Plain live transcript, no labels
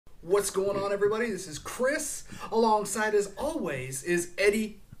What's going on, everybody? This is Chris. Alongside, as always, is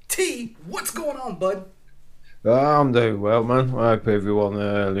Eddie T. What's going on, bud? I'm doing well, man. I hope everyone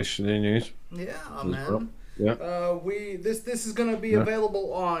listening is. Yeah, man. Yeah. This is going to be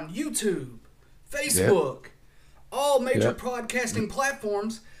available on YouTube, Facebook, all major podcasting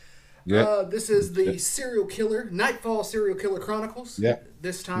platforms. Yeah. This is the serial killer, Nightfall serial killer Chronicles. Yeah.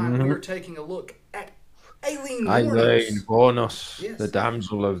 This time we're taking a look at Aileen Aileen wuornos, Yes. the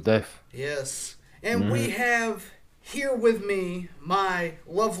damsel of death. Yes. And we have here with me my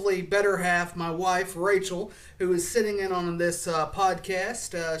lovely better half, my wife, Rachel, who is sitting in on this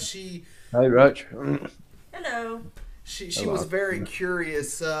podcast. Hey, Rach. Hello. She was very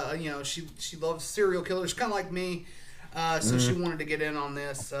curious. She loves serial killers, kind of like me. So she wanted to get in on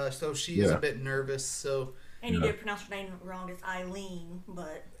this. So she is a bit nervous. So. And you did pronounce her name wrong. It's Aileen,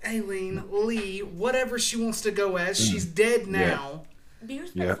 but... Aileen, Lee, whatever she wants to go as. She's dead now. Be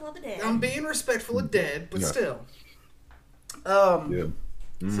respectful of the dead. I'm being respectful of dead, but still. So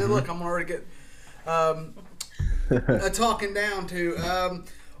look, I'm already talking down to...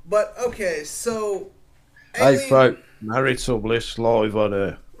 but, okay, so... Aileen, Hey, folk. Marital bliss live on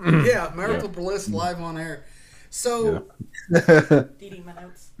air. Yeah, marital bliss live on air. So... Do you need my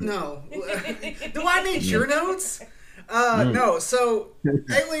notes? No. Do I need your notes? No. So,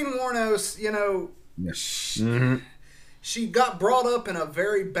 Aileen wuornos, she got brought up in a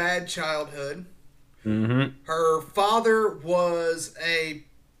very bad childhood. Her father was a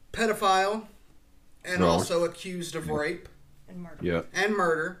pedophile and also accused of rape. And murder. Yeah. And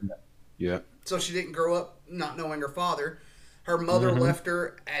murder. Yeah. So she didn't grow up not knowing her father. Her mother left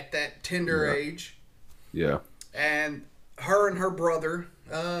her at that tender age. Yeah. And her and her brother...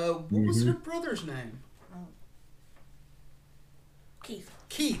 what was her brother's name? Keith.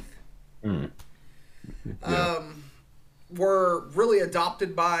 Were really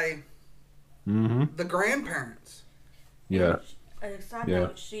adopted by the grandparents. Yeah. As a side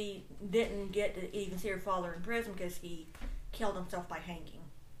note, she didn't get to even see her father in prison because he killed himself by hanging.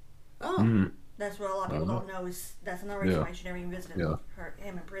 Oh. That's what a lot of people don't know. Is that's another reason why she never even visited him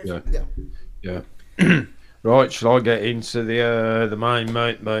in prison. Yeah. Right, shall I get into the main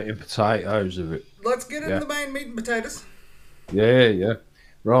meat and potatoes of it? Let's get into the main meat and potatoes. Yeah.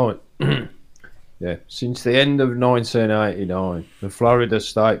 Right. Since the end of 1989, the Florida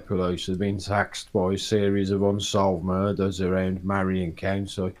State Police have been taxed by a series of unsolved murders around Marion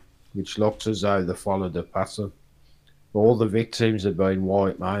County, which looks as though they followed a pattern. All the victims have been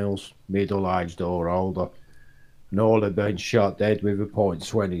white males, middle-aged or older, and all have been shot dead with a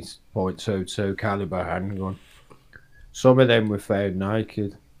 .22 caliber handgun. Some of them were found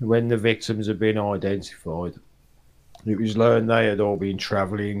naked. When the victims had been identified, it was learned they had all been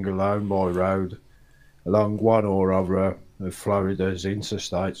travelling alone by road along one or other of Florida's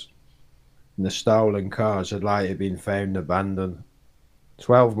interstates, and the stolen cars had later been found abandoned.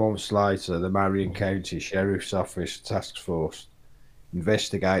 12 months later, the Marion County Sheriff's Office Task Force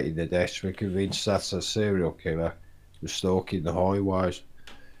investigating the deaths were convinced that a serial killer was stalking the highways.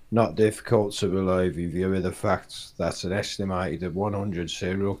 Not difficult to believe in view of the fact that an estimated 100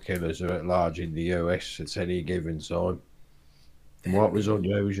 serial killers are at large in the US at any given time. And what was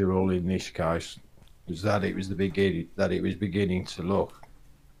unusual in this case was that it was beginning to look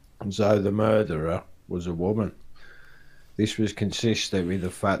as though the murderer was a woman. This was consistent with the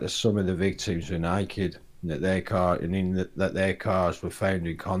fact that some of the victims were naked, and that their cars were found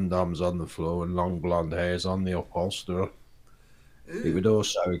with condoms on the floor and long blonde hairs on the upholsterer. It would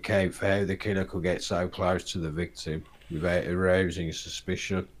also account for how the killer could get so close to the victim without arousing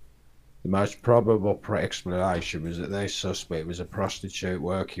suspicion. The most probable explanation was that their suspect was a prostitute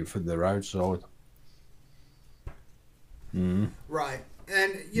working from the roadside. Right.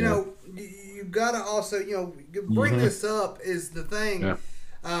 And, you gotta also, bring this up is the thing.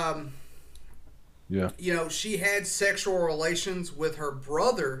 She had sexual relations with her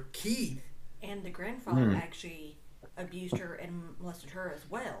brother, Keith. And the grandfather actually abused her and molested her as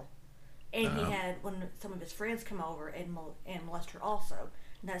well. And he had some of his friends come over and molest her also.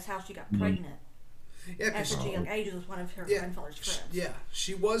 And that's how she got pregnant. Yeah, at such a young age with one of her grandfather's friends. Yeah,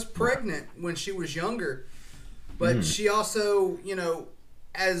 she was pregnant when she was younger. But she also,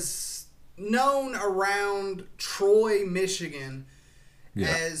 as known around Troy, Michigan,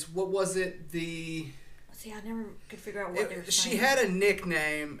 as, what was it, See, I never could figure out what they were saying. She had a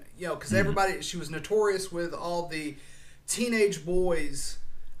nickname, because everybody, she was notorious with all the teenage boys.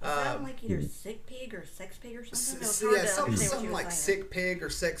 It sounded like either sick pig or sex pig or something. Something like sick pig or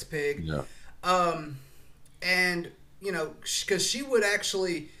sex pig. Yeah. And, because she would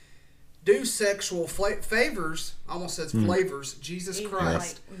actually do sexual favors. Almost says flavors. Jesus Even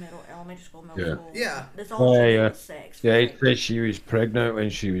Christ. like elementary school, middle school. Yeah. That's all she did yeah. was sex. Yeah, he said she was pregnant when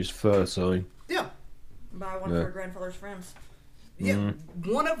she was 13. Yeah. By one of her grandfather's friends. Yeah.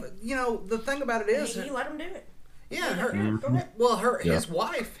 One of the thing about it is He let him do it. yeah. Go ahead. Well, his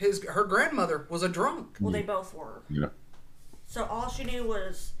wife, her grandmother was a drunk. Well, they both were. Yeah. So all she knew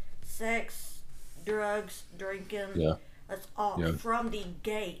was sex, drugs, drinking. Yeah. That's all. Yeah. From the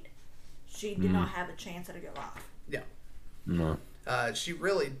gate, she did not have a chance at a good life. Yeah. No. She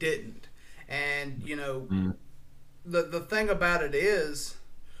really didn't. And, the thing about it is,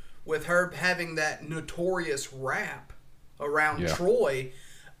 with her having that notorious rap around Troy,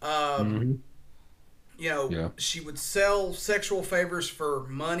 she would sell sexual favors for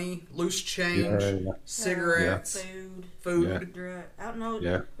money, loose change, cigarettes, food. Drug. I don't know.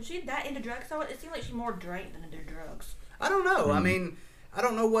 Yeah. Was she that into drugs? So it seemed like she more drank than into drugs. I don't know. I mean, I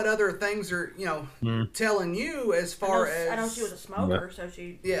don't know what other things are, telling you as far as... I know she was a smoker, so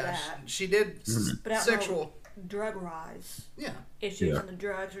she did that. She did But sexual... drug-wise. Yeah. If she was on the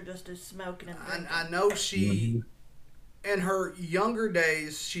drugs or just as smoking and drinking. I know she... In her younger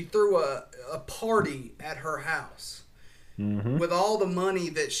days, she threw a party at her house with all the money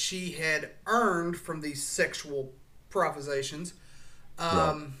that she had earned from these sexual propositions,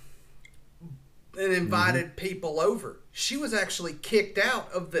 and invited people over. She was actually kicked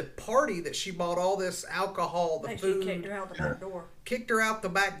out of the party that she bought all this alcohol, the food. She kicked her out the back door. Kicked her out the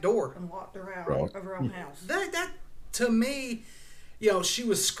back door. And locked her out of her own house. That to me, she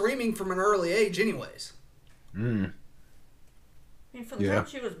was screaming from an early age anyways. I mean, for the time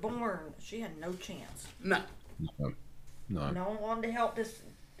she was born, she had no chance. No. No. No one wanted to help this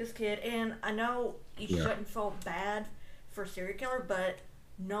kid. And I know you shouldn't feel bad for a serial killer, but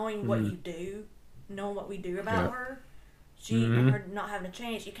knowing what you do, knowing what we do about her, her not having a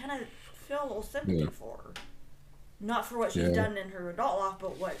chance, you kind of feel a little sympathy for her. Not for what she's done in her adult life,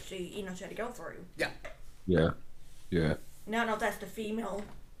 but what she had to go through. Yeah. Yeah. Yeah. Now, I don't know if that's the female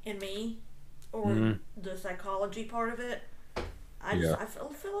in me or the psychology part of it. I feel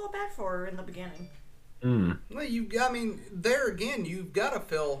a little bad for her in the beginning. Well, there again, you've got to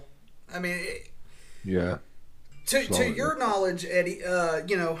feel. I mean, To your knowledge, Eddie,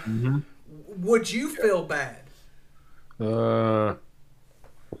 would you feel bad? I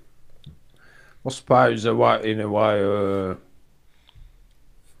suppose in a way,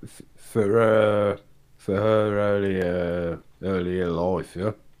 for her earlier life,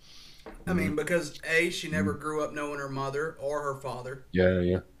 yeah. I mean, because she never grew up knowing her mother or her father.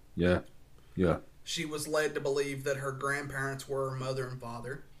 Yeah. She was led to believe that her grandparents were her mother and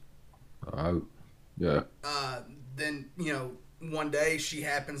father. Oh, yeah. Then, one day she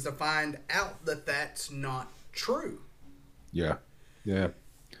happens to find out that that's not true. Yeah. I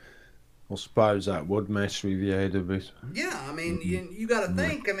suppose that would mess with your head a bit. Yeah, I mean, you got to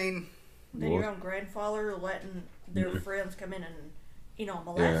think, I mean... Then your own grandfather letting their friends come in and,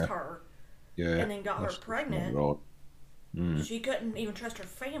 molest her. Yeah. And then got her pregnant. Right. She couldn't even trust her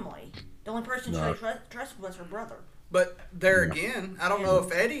family. The only person she trusted was her brother. But there again, I don't know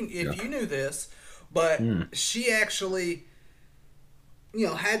if Eddie, you knew this, but she actually,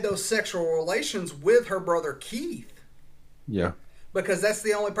 had those sexual relations with her brother Keith. Yeah. Because that's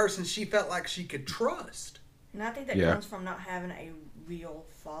the only person she felt like she could trust. And I think that comes from not having a real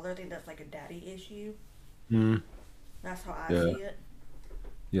father. I think that's like a daddy issue. That's how I see it.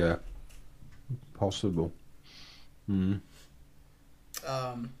 Yeah. Possible.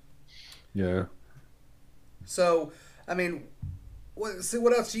 Yeah. So, I mean,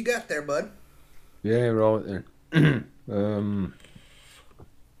 what else you got there, bud? Yeah, right then.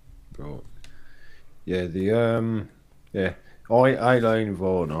 Right. Yeah, Aileen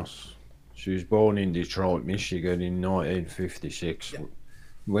wuornos. She was born in Detroit, Michigan in 1956. Yeah.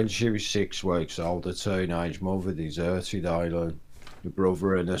 When she was 6 weeks old, her teenage mother deserted Aileen. The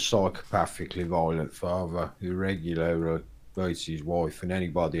brother and a psychopathically violent father who regularly beats his wife and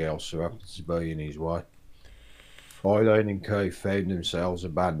anybody else who happens to be in his way. Aileen and Keith found themselves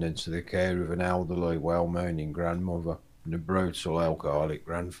abandoned to the care of an elderly, well-meaning grandmother and a brutal alcoholic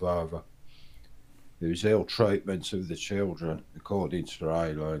grandfather. There was ill treatment of the children, according to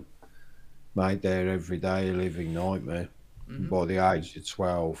Aileen, made their everyday a living nightmare. And by the age of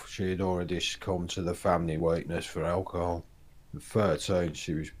 12, she had already succumbed to the family weakness for alcohol. At 13,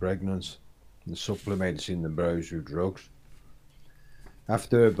 she was pregnant and supplementing the bruise with drugs.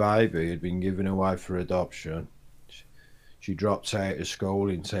 After her baby had been given away for adoption, she dropped out of school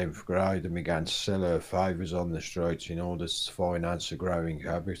in 10th grade and began to sell her favours on the streets in order to finance a growing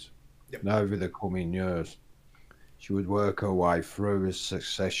habit. Yep. And over the coming years, She would work her way through a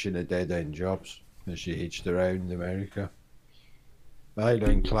succession of dead-end jobs as she hitched around America.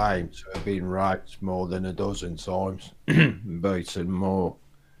 Aileen claimed to have been raped more than a dozen times, and beaten more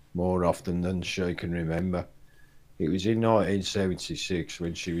often than she can remember. It was in 1976,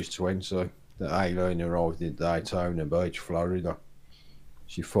 when she was 20, that Aileen arrived in Daytona Beach, Florida.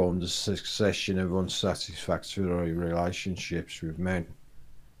 She formed a succession of unsatisfactory relationships with men,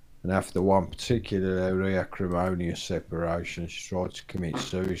 and after one particularly acrimonious separation, she tried to commit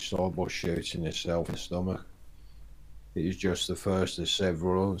suicide by shooting herself in the stomach. It is just the first of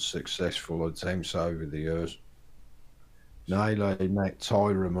several unsuccessful attempts over the years. Aileen met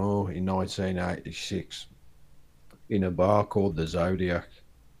Tyra Moore in 1986 in a bar called the Zodiac.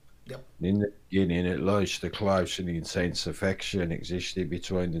 Yep. In the beginning, at least, a close and intense affection existed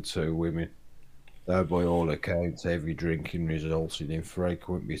between the two women, though by all accounts heavy drinking resulted in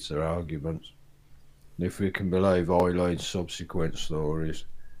frequent bitter arguments. And if we can believe Aileen's subsequent stories,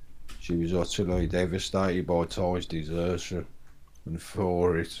 she was utterly devastated by Ty's desertion, and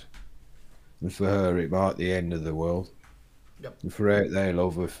for her it marked the end of the world. Yep. And throughout their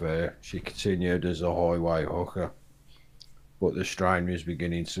love affair, she continued as a highway hooker, but the strain was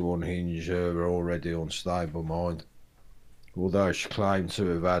beginning to unhinge her already unstable mind. Although she claimed to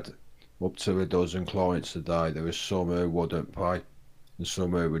have had up to a dozen clients a day, there were some who wouldn't pay, and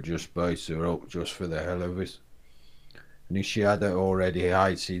some who would just beat her up just for the hell of it. And if she hadn't already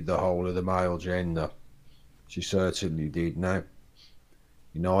hated the whole of the male gender, she certainly did now.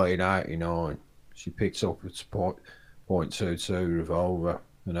 In 1989, she picked up a .22 revolver,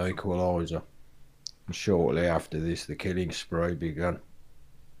 an equaliser, and shortly after this the killing spree began.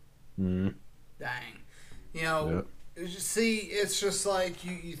 Dang. You know, see, it's just like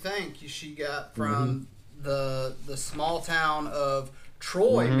you think she got from the small town of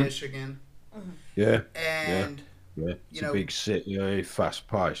Troy, Michigan. Yeah. And... Yeah, it's a big city,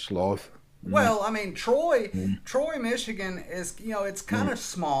 fast-paced life. Well, I mean, Troy, Michigan is, it's kind of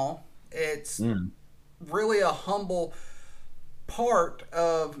small. It's really a humble part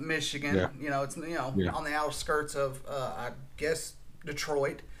of Michigan. Yeah. It's on the outskirts of, I guess,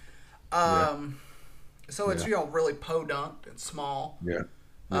 Detroit. So it's really podunk and small. Yeah.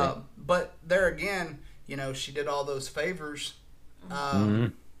 But there again, she did all those favors. Yeah.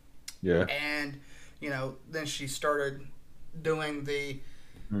 And then she started doing the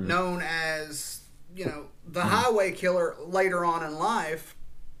known as, the highway killer later on in life.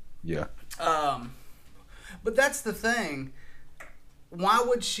 Yeah. But that's the thing. Why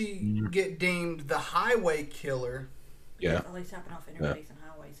would she get deemed the highway killer? Yeah. At least happened off interstates and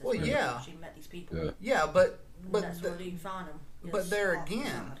highways. That's well, yeah. She met these people. Yeah, but that's where you find them. But there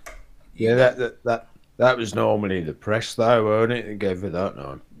again. That was normally the press, though, weren't it? They gave her that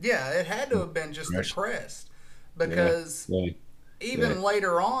name. Yeah, it had to have been just the press, because even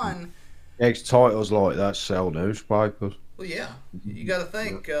later on, next titles like that sell newspapers. Well, yeah, you got to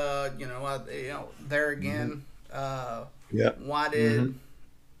think. There again. Why did?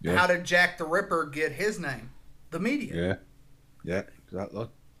 How did Jack the Ripper get his name? The media. Yeah, exactly.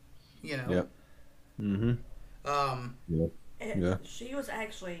 Yeah. She was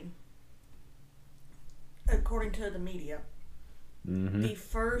actually, according to the media, the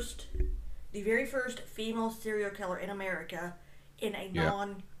very first female serial killer in America in a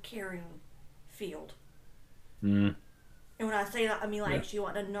non-caring field. And when I say that, I mean like she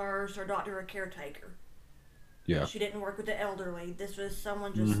wasn't a nurse or doctor or caretaker. Yeah. She didn't work with the elderly. This was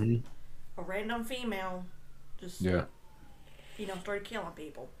someone just a random female, just started killing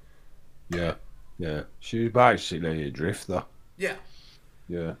people. Yeah. She was basically a drifter. Yeah.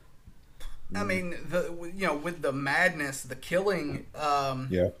 Yeah. I mean, with the madness, the killing,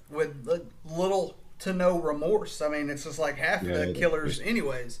 with little to no remorse. I mean, it's just like half of the killers,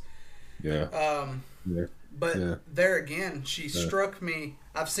 anyways. Yeah. But there again, she struck me.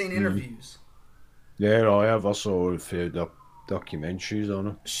 I've seen interviews. Yeah, I have. I saw a few documentaries on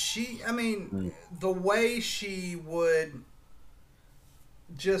her. The way she would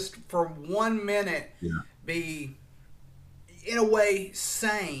just for 1 minute be, in a way,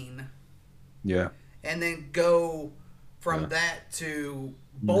 sane. Yeah. And then go from that to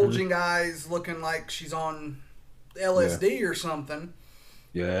bulging eyes, looking like she's on LSD or something.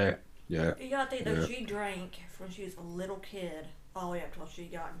 Yeah. You gotta think though, she drank from she was a little kid all the way up till she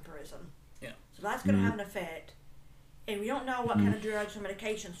got in prison. Yeah. So that's gonna have an effect. And we don't know what kind of drugs or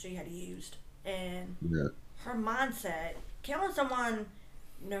medications she had used. And her mindset, killing someone,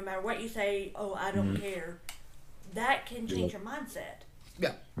 no matter what you say, oh, I don't care, that can change her mindset.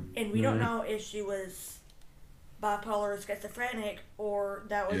 Yeah. And we don't know if she was bipolar or schizophrenic or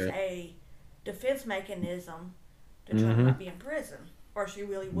that was a defense mechanism to try to not be in prison, or she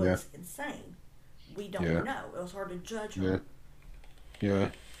really was insane. We don't know. It was hard to judge her. Yeah.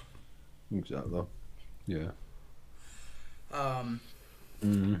 Exactly. Yeah.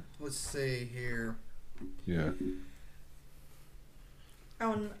 Let's see here. Yeah.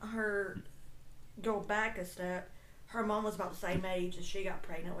 On her, go back a step, her mom was about the same age as she got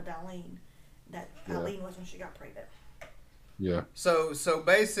pregnant with Aileen. Aileen was when she got pregnant. Yeah. So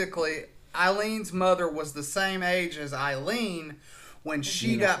basically, Eileen's mother was the same age as Aileen when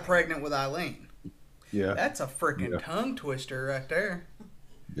she got pregnant with Aileen. Yeah. That's a freaking tongue twister right there.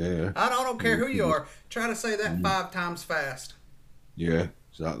 Yeah. I don't care who you are. Try to say that 5 times fast. Yeah,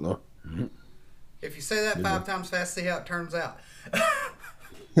 exactly. If you say that 5 times fast, see how it turns out.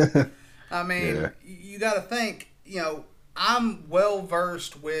 I mean, you got to think, I'm well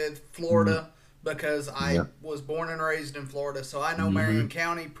versed with Florida because I was born and raised in Florida, so I know Marion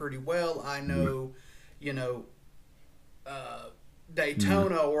County pretty well. I know,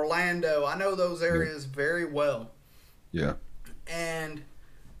 Daytona, Orlando. I know those areas very well. Yeah. And,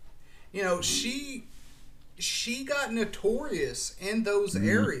 she got notorious in those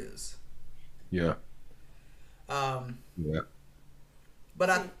areas. Yeah. But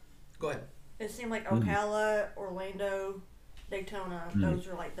go ahead. It seemed like Ocala, Orlando, Daytona, those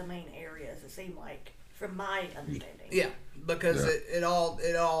are like the main areas, it seemed like, from my understanding. Yeah, because it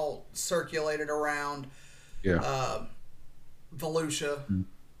all circulated around Volusia.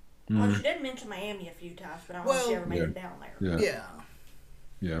 Well, she did mention Miami a few times, but I don't know if she ever made it down there.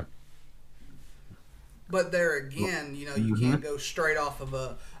 Yeah. But there again, you can't go straight off of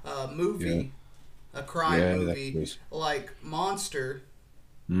a movie, a crime movie like Monster,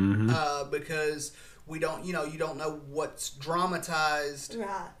 because we don't, you don't know what's dramatized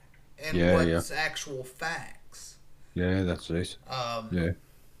and what's actual facts. Yeah, that's it.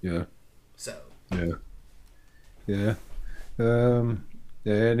 So.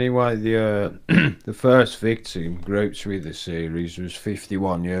 Anyway, the first victim grouped with the series was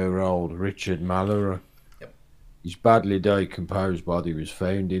 51-year-old Richard Mallory. His badly decomposed body was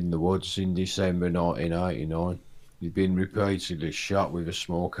found in the woods in December 1989. He'd been repeatedly shot with a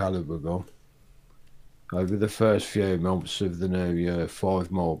small caliber gun. Over the first few months of the new year, 5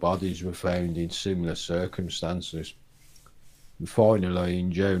 more bodies were found in similar circumstances. And finally,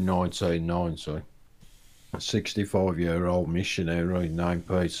 in June 1990, a 65-year-old missionary named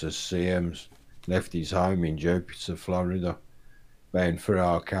Peter Sims left his home in Jupiter, Florida, bound for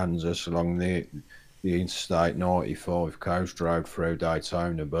Arkansas along the Interstate 95 coast road through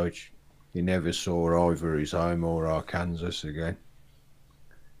Daytona Beach. He never saw either his home or Arkansas again.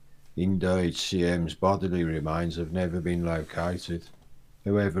 Indeed, Siem's bodily remains have never been located.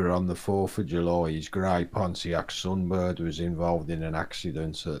 However, on the 4th of July, his grey Pontiac Sunbird was involved in an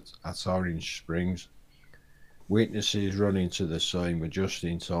accident at Orange Springs. Witnesses running to the scene were just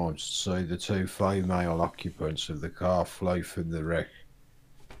in time to see the 2 female occupants of the car flee from the wreck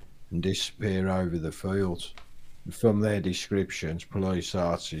and disappear over the fields. And from their descriptions, police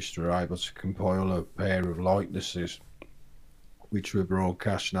artists were able to compile a pair of likenesses which were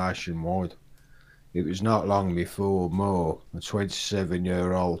broadcast nationwide. It was not long before Moore, a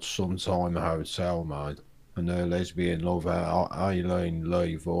 27-year-old sometime hotel maid, and her lesbian lover Aileen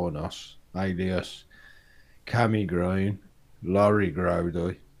Lee wuornos, alias Cammy Green, Laurie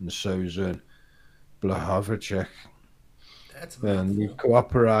Grody, and Susan Blahovicek. And with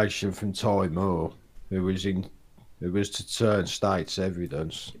cooperation from Ty Moore, who was to turn state's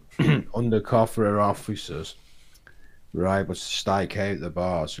evidence, undercover officers were able to stake out the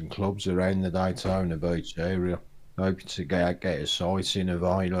bars and clubs around the Daytona Beach area, hoping to get a sighting of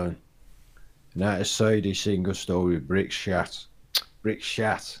Aileen. And at a seedy single-story brick shat. Brick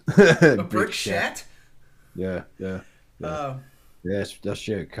shat? Yeah. Yes, that's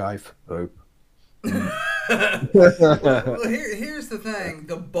your kite poop. Well, here's the thing.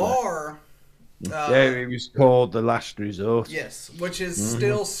 The bar... it was called The Last Resort. Yes, which is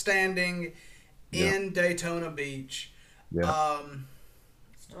still standing in Daytona Beach.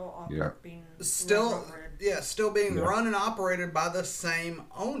 Still being run and operated by the same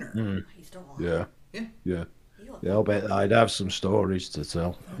owner. He's still on. Yeah, I'll bet I'd have some stories to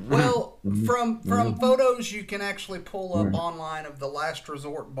tell. Well, from photos you can actually pull up online of the Last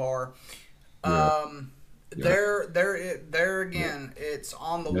Resort bar. There again, it's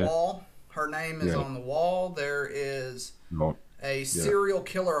on the wall. Her name is on the wall. There is a serial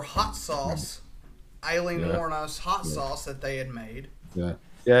killer hot sauce, Aileen wuornos hot sauce that they had made. Yeah,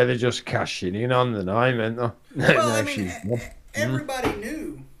 they're just cashing in on the name, aren't they? Well, I mean, everybody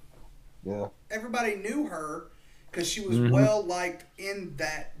knew. Yeah. Everybody knew her because she was well liked in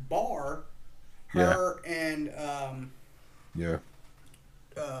that bar. her and Yeah.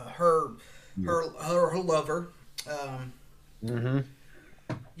 her lover.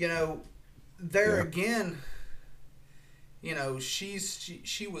 You know, there again, you know, she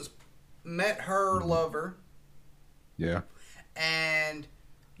was met her lover. Yeah. And,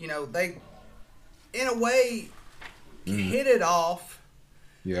 you know, they, in a way, hit it off.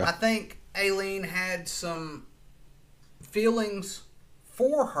 Yeah. I think Aileen had some feelings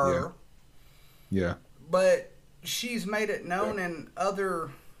for her. Yeah. But she's made it known in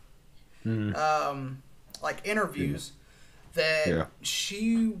other, like, interviews that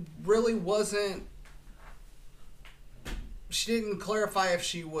she really wasn't. She didn't clarify if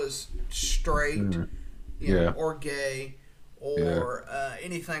she was straight, you know, or gay, or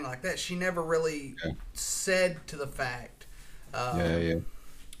anything like that. She never really said to the fact.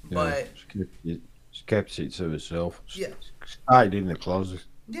 But she kept it to herself. Yeah. Hid in the closet.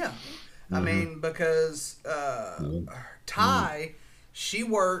 Yeah. I mean, because Ty, she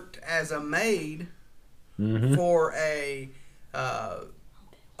worked as a maid for a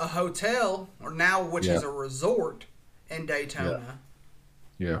hotel, or now which is a resort in Daytona.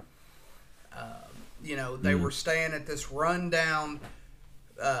 Yeah. You know, they were staying at this rundown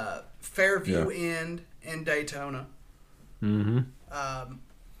Fairview Inn in Daytona. Yeah.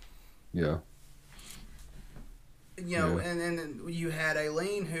 You know, and then you had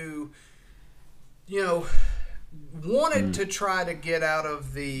Aileen who, you know, wanted to try to get out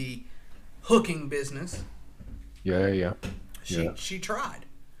of the hooking business. Yeah. She tried.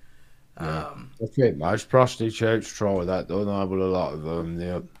 I think most prostitutes try that, don't they? But a lot of them,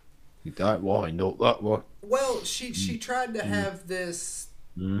 you don't wind up that way. Well, she tried to have this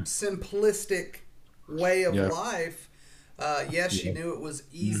simplistic way of life. Yes, she knew it was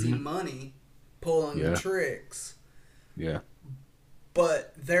easy money pulling the tricks. Yeah.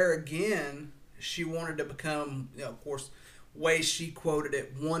 But there again, she wanted to become, you know, of course, way she quoted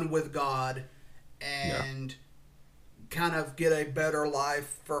it, one with God, and kind of get a better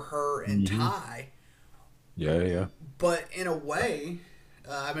life for her and Ty. Yeah. But in a way,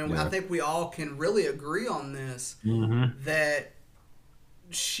 I mean, I think we all can really agree on this, that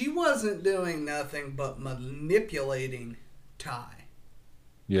she wasn't doing nothing but manipulating Ty.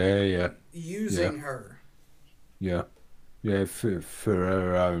 Yeah. Using her. Yeah. Yeah, for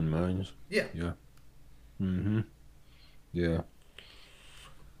her own means. Yeah. Yeah.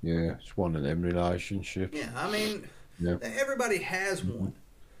 Yeah, it's one of them relationships. Yeah, I mean, everybody has one.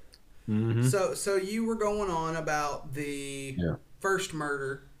 So you were going on about the first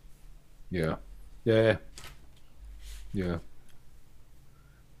murder. Yeah.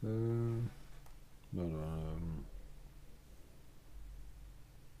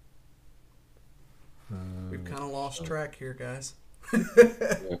 We've kind of lost track here, guys.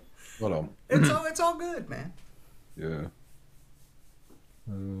 Hold on. It's all good, man. Yeah.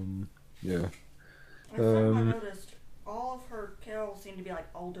 I noticed all of her kills seem to be like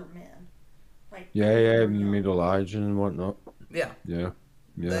older men. Like middle age and whatnot. Yeah.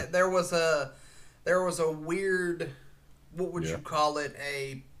 There was a weird, what would you call it?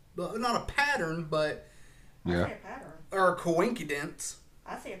 Not a pattern, but I see a pattern. Or a coincidence.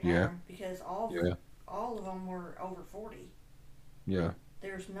 I see a pattern because all of them were over 40. Yeah.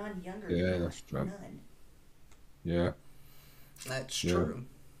 There's none younger. Yeah, that's true. None. Yeah. That's true.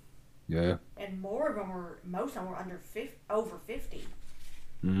 Yeah. And most of them were over 50.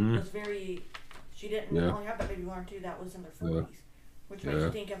 Mm-hmm. It was very. She didn't only have a baby one or two that was in their 40s, which makes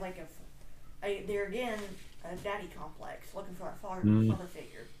you think of like there again a daddy complex, looking for that father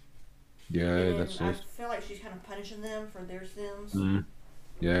figure. Yeah, that's it. I feel like she's kind of punishing them for their sins.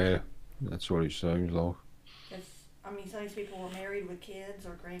 Yeah, that's what it sounds like. I mean, some of these people were married with kids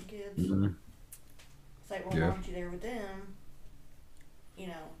or grandkids. It's like, well, why aren't you there with them? You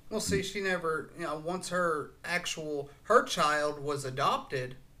know. Well, see, she never, once her child was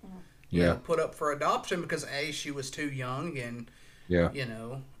adopted, put up for adoption because she was too young and,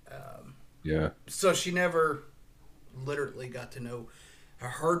 so she never literally got to know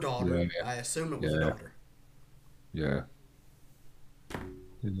her daughter. Yeah. I assume it was a daughter. Yeah.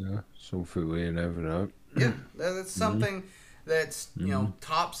 Yeah, something we never know. Yeah, that's something that's,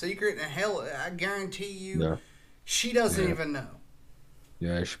 top secret. And hell, I guarantee you, she doesn't even know.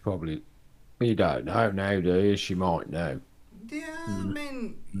 Yeah, she probably... You don't know now, do you? She might know. Yeah, I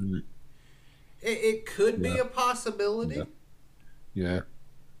mean... It could be a possibility. Yeah.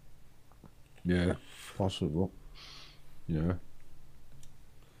 Yeah, possible. Yeah.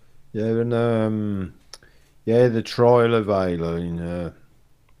 Yeah, and, the trial of Aileen,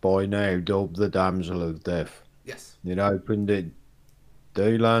 by now dubbed the Damsel of Death. Yes. It opened at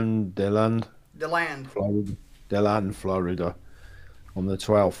Deland DeLand. Florida. DeLand, Florida, on the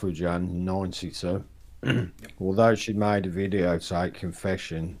 12th of Jan, 92. Although she made a videotape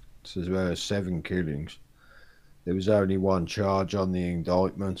confession to 7 killings, there was only one charge on the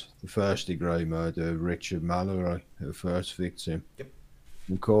indictment, the first-degree murder of Richard Mallory, her first victim. Yep.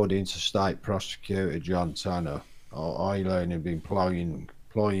 According to State Prosecutor John Tanner, Aileen had been plying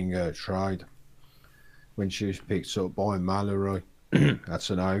her trade when she was picked up by Mallory at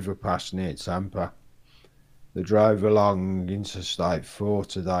an overpass near Tampa. They drove along Interstate 4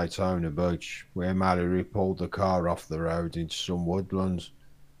 to Daytona Beach, where Mallory pulled the car off the road into some woodlands,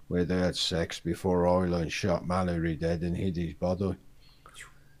 where they had sex before Aileen shot Mallory dead and hid his body.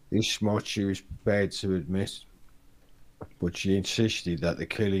 This much she was prepared to admit, but she insisted that the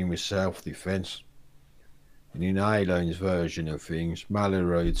killing was self-defense. And in Aileen's version of things,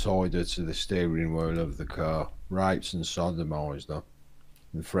 Mallory tied her to the steering wheel of the car, raped and sodomized her,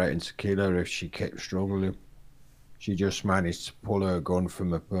 and threatened to kill her if she kept struggling. She just managed to pull her gun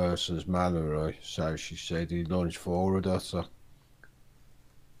from her purse as Mallory, so she said, he lunged forward at her.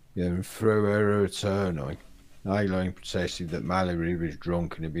 And through her attorney, Aileen protested that Mallory was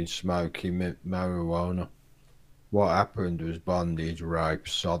drunk and had been smoking marijuana. What happened was bondage, rape,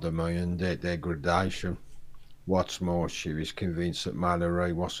 sodomy and degradation. What's more, she was convinced that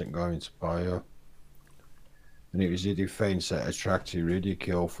Mallory wasn't going to pay her. And it was a defence that attracted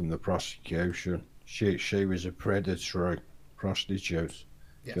ridicule from the prosecution. She was a predatory prostitute,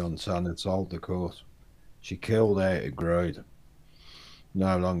 yes. John Tanner told the court. She killed out of greed.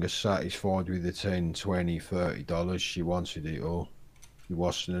 No longer satisfied with the $10, $20, $30, she wanted it all. It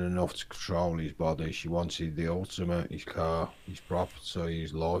wasn't enough to control his body. She wanted the ultimate, his car, his property,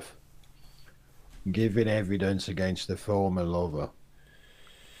 his life. Giving evidence against the former lover,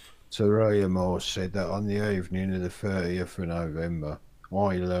 Taria Morse said that on the evening of the 30th of November,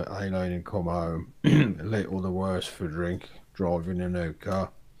 Aileen had come home a little the worse for drink, driving a new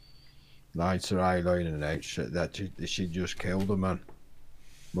car. Later, Aileen announced that she'd just killed a man.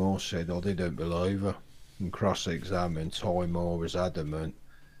 Morse said, I didn't believe her, and cross-examined, Ty Moore was adamant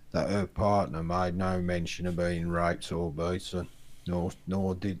that her partner made no mention of being raped or beaten,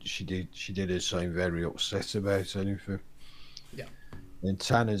 nor did she didn't seem very upset about anything. Yeah. And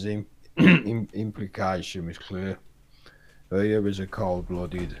Tanner's implication was clear. He was a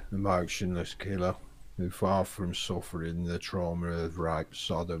cold-blooded, emotionless killer who, far from suffering the trauma of rape,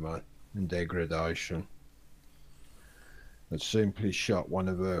 sodomy and degradation, had simply shot one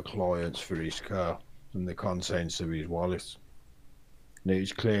of her clients for his car and the contents of his wallet. And it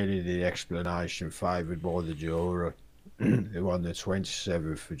was clearly the explanation favoured by the jury, who on the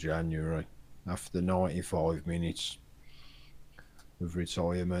 27th of January, after 95 minutes of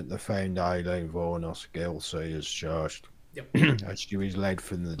retirement, they found Aileen wuornos guilty as charged. Yep. As she was led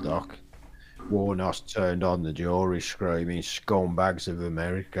from the dock, wuornos turned on the jury screaming "Scumbags of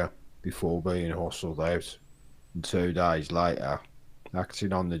America" before being hustled out. And 2 days later,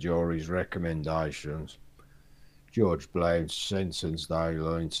 acting on the jury's recommendations, Judge Blount sentenced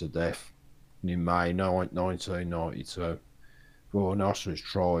Aileen to death. And in May 1992, wuornos was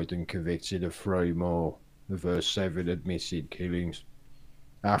tried and convicted of 3 more of her 7 admitted killings.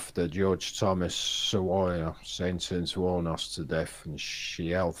 After Judge Thomas Sawyer sentenced wuornos to death, and she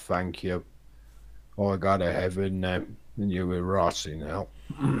yelled, "Thank you. I got to heaven now, and you were rotting hell."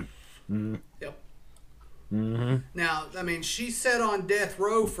 Yep. Mm-hmm. Now, I mean, she sat on death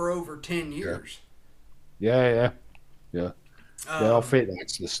row for over 10 years. Yeah. Yeah, I think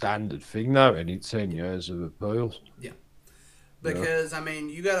that's the standard thing, though, any 10 years of appeals. Yeah. Because, I mean,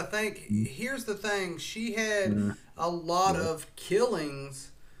 you got to think, here's the thing. She had a lot of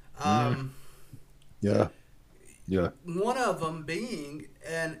killings. Yeah. One of them being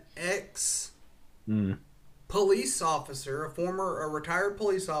an ex-police officer, a retired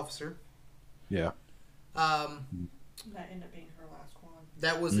police officer. Yeah. That ended up being her last one.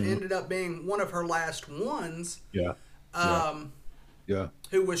 That was ended up being one of her last ones. Yeah.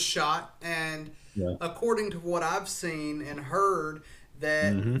 Who was shot, and according to what I've seen and heard,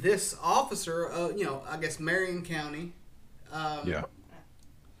 that this officer, I guess Marion County. I'm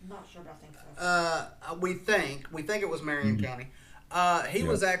not sure, but I think so. We think it was Marion County. He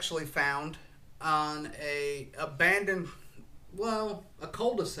was actually found on a abandoned, a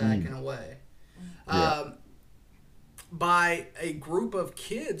cul-de-sac in a way, by a group of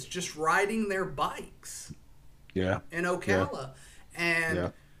kids just riding their bikes. Yeah. In Ocala.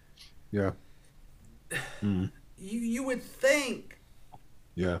 And you would think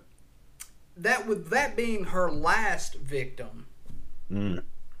that being her last victim.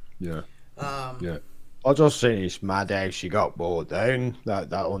 I just think it's mad how she got brought down,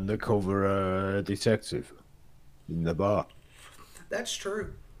 that undercover detective in the bar. That's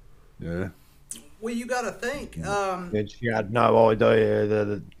true. Yeah. Well, you got to think. And she had no idea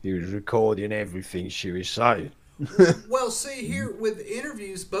that he was recording everything she was saying. Well, see here with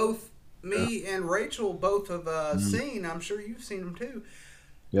interviews, both me and Rachel both have seen. I'm sure you've seen them too.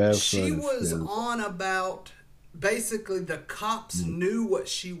 Yeah, She was on about basically the cops knew what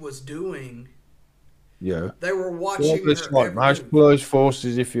she was doing. Yeah. They were Well, watching it's her like every most move. police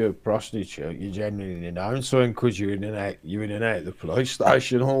forces. If you're a prostitute, you genuinely know something because you're in and out of the police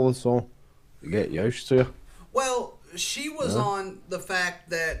station all the time. You get used to it. Well, she was Yeah. on the fact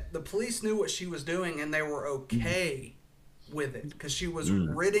that the police knew what she was doing and they were okay with it because she was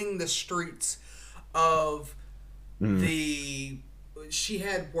ridding the streets of the. She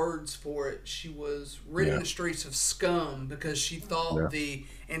had words for it. She was ridding the streets of scum because she thought the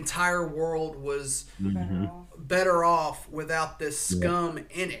entire world was better off without this scum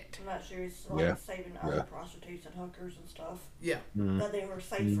in it. I'm not sure it's like saving other prostitutes and hookers and stuff. Yeah. That they were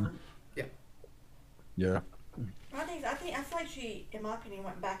safer. Yeah. I feel like she, in my opinion,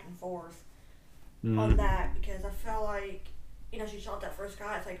 went back and forth on that because I felt like, she shot that first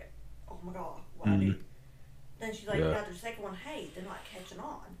guy. It's like, oh my god, what I do? Then she's like, got the second one, hey, they're not catching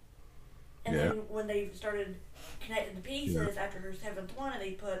on. And then when they started connecting the pieces after her seventh one and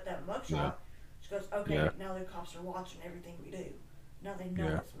they put that mugshot, she goes, okay, now the cops are watching everything we do. Now they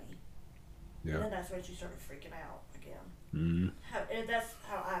know it's me. Yeah. And then that's when she started freaking out again. That's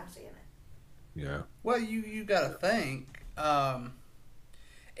how I'm seeing it. Yeah. Well, you got to think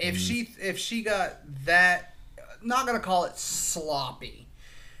if she got that, not gonna call it sloppy,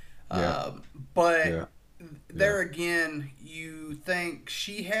 but there again, you think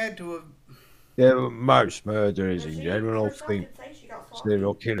she had to have. Yeah, well, most murderers in general, I herself think, did say she got sloppy.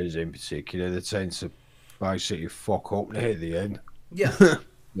 serial killers in particular, they tend to basically fuck up near the end. Yeah.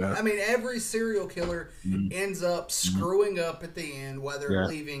 Yeah. I mean, every serial killer ends up screwing up at the end, whether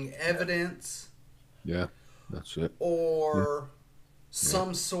leaving evidence. Yeah, that's it. Or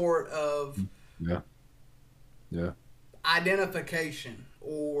some sort of identification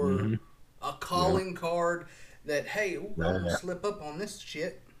or a calling card that, hey, I'm going to slip up on this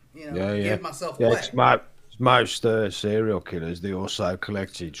shit, give myself away. It's most serial killers, they also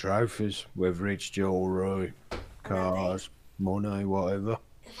collected trophies, whether it's jewelry, cars, money, whatever.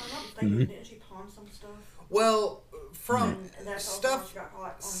 If I'm not mistaken, didn't she pawn some stuff? Well, from And that's stuff she got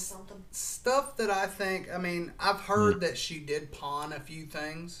caught on something. Stuff that I think, I've heard that she did pawn a few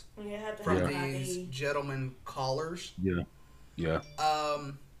things You had to from have these ID. gentleman callers. Yeah.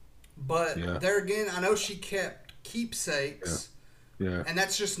 But there again, I know she kept keepsakes, and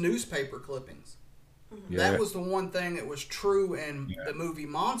that's just newspaper clippings. That was the one thing that was true in the movie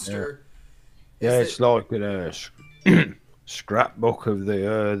Monster. Yeah, it's like a scrapbook of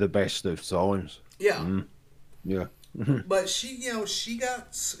the best of times. Yeah. Yeah. But she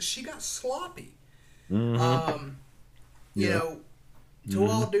got sloppy. Mm-hmm. You know, to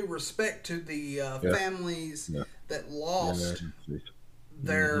all due respect to the families that lost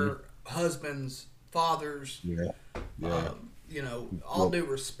their husbands, fathers. All due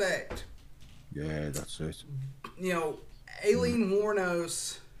respect. Yeah, that's it. Aileen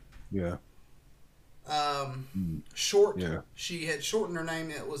Wuornos. Yeah. She had shortened her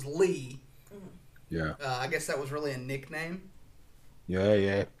name. It was Lee. Yeah. I guess that was really a nickname.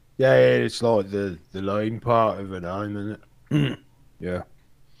 Yeah. It's like the line part of a name, isn't it? Yeah.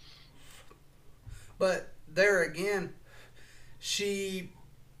 But there again, she,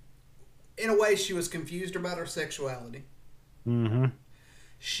 in a way, she was confused about her sexuality. Mm-hmm.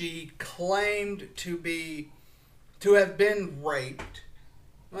 She claimed to have been raped.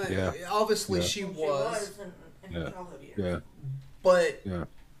 Obviously, she was. In her childhood years. Yeah. But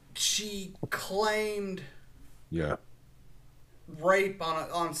she claimed rape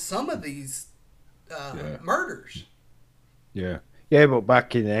on some of these murders. Yeah. Yeah, but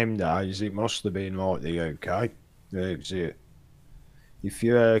back in them days, it must have been like the UK. If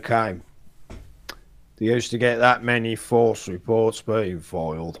you came, they used to get that many false reports being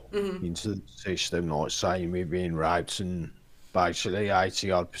filed into the system, like saying we're being raped, and basically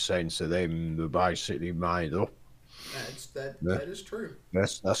 80% of them were basically made up. That is true.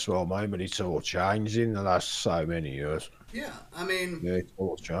 That's what I mean, but it's all changed in the last so many years. Yeah, it's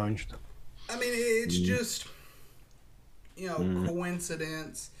all changed. It's just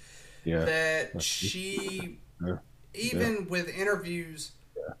coincidence that she, even with interviews,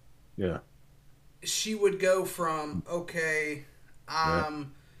 she would go from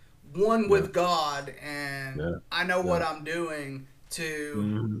I'm one with God and I know what I'm doing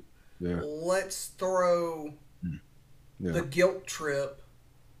to let's throw the guilt trip.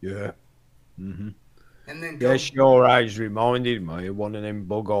 Yeah. Mm-hmm. And then go. Yeah, she always reminded me of one of them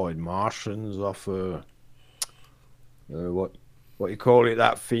bug-eyed Martians off what you call it,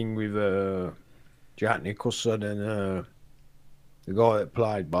 that thing with Jack Nicholson and the guy that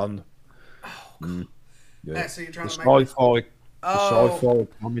played Bond. Oh, yeah. So you're trying the to make sci-fi, the sci-fi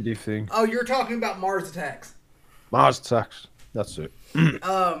comedy thing. Oh, you're talking about Mars Attacks. Mars Attacks. That's it. You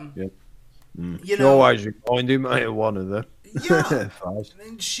She know, always reminded me of one of them. Yeah,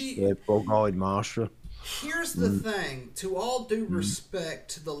 and Yeah, bug-eyed Martian. Here's the thing. To all due respect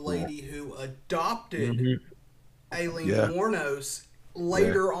to the lady who adopted Aileen wuornos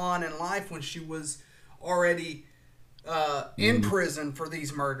later on in life when she was already in prison for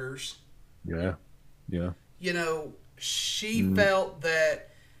these murders. Yeah. Yeah. You know, she felt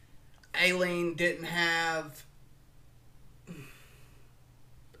that Aileen didn't have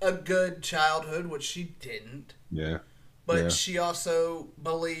a good childhood, which she didn't. Yeah. But she also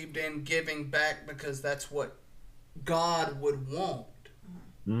believed in giving back because that's what God would want.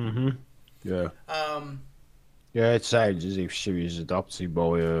 Mm-hmm. Yeah. Yeah, it sounds as if she was adopted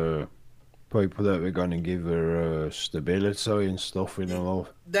by people that were going to give her stability and stuff in her life.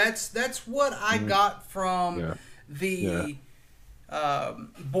 That's what I got from the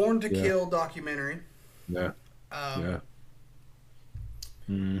Born to Kill documentary. Yeah.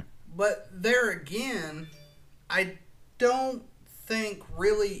 But there again, I don't think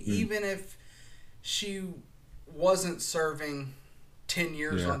really, even if she wasn't serving 10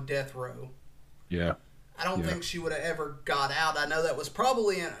 years on death row, I don't think she would have ever got out. I know that was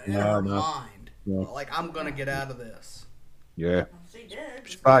probably in her mind. Like, I'm going to get out of this. Yeah. She did.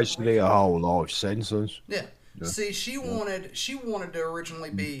 It's basically a whole life sentence. Yeah. See, she wanted to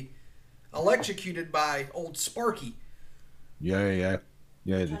originally be electrocuted by old Sparky. Yeah,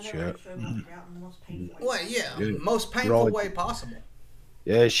 the chap. Well, most painful way possible.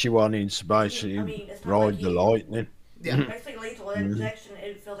 Yeah, she wanted to basically ride the lightning. Yeah. Basically, lethal injection,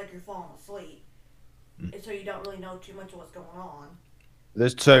 it feels like you're falling asleep. And so you don't really know too much of what's going on.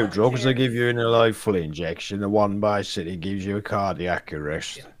 There's two drugs they give you in a lethal injection. The one basically gives you a cardiac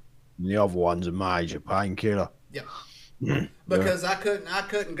arrest. Yeah. And the other one's a major painkiller. Yeah. Because I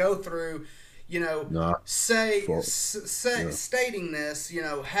couldn't go through, stating this,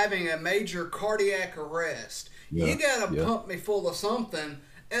 having a major cardiac arrest. You gotta pump me full of something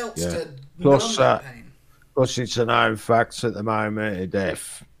else to numb that pain. Plus, it's a known fact at the moment of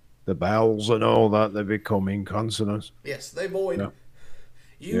death. The bowels and all that, they become incontinent. Yes, they void.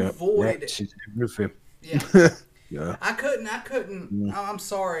 You void. It's everything. Yeah. Yeah. I couldn't. I'm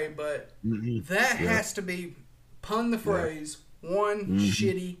sorry, but that has to be, pun the phrase, one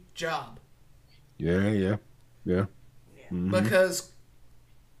shitty job. Yeah. Because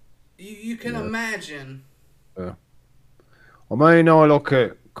you can imagine. Yeah. I mean, I look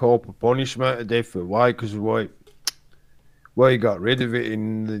at corporal punishment a different way because we got rid of it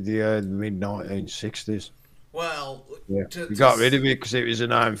in the mid-1960s. Well, we got rid of it because it was a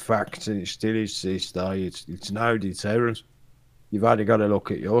known fact, and it still is to this day. It's no deterrence. You've only got to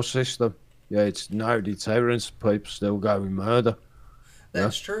look at your system. Yeah, it's no deterrence. People still go with murder.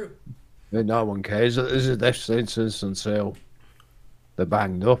 That's true. And no one cares that there's a death sentence until they're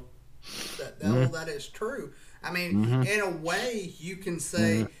banged up. That is true. I mean, in a way, you can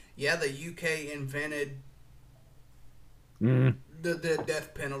say, the UK invented the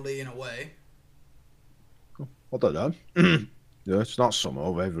death penalty in a way. I don't know. It's not something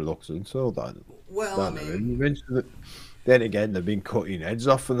I've ever looked into. Well, then again, they've been cutting heads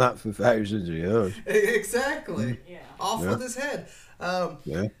off and that for thousands of years. Exactly. Off with his head.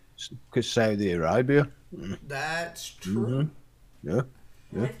 Because Saudi Arabia. That's true. They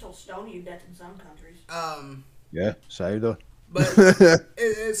still stone you death in some countries. Saudi. But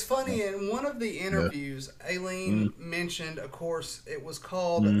it's funny, in one of the interviews, Aileen mentioned, of course, it was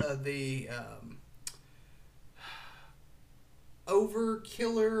called the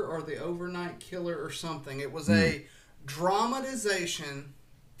Overkiller or the Overnight Killer or something. It was a dramatization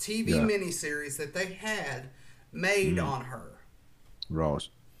TV miniseries that they had made on her. Right.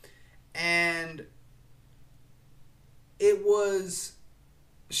 And it was,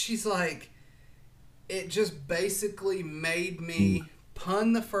 she's like, it just basically made me,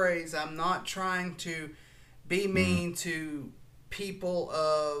 pun the phrase, I'm not trying to be mean to people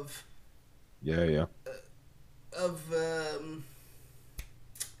of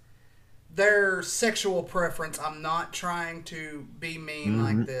their sexual preference. I'm not trying to be mean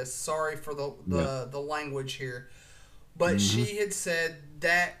like this. Sorry for the language here. But she had said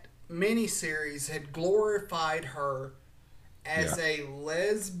that miniseries had glorified her as a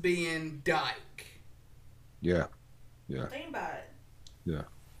lesbian dyke. Yeah. Yeah. Think about it. Yeah.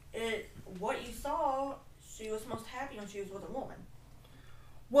 What you saw, she was most happy when she was with a woman.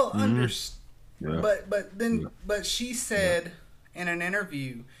 Well, Yeah. but she said in an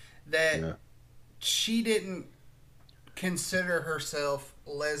interview that she didn't consider herself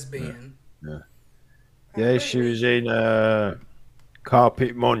lesbian. Yeah, she was in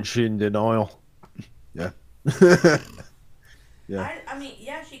carpet munching denial. Yeah. Yeah. I mean,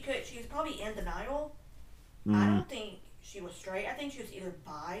 yeah, she could. She was probably in denial. I don't think she was straight. I think she was either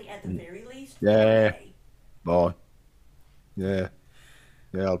bi at the very least. Yeah. Gay. Boy. Yeah.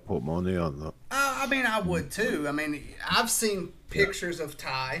 Yeah, I'll put money on that. I mean, I would too. I mean, I've seen pictures of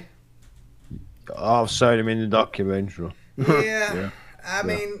Ty. I've seen him in the documentary. Yeah. I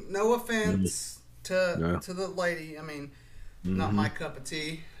mean, no offense to the lady. I mean, not my cup of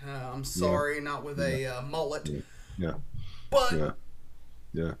tea. I'm sorry, not with a mullet. Yeah. But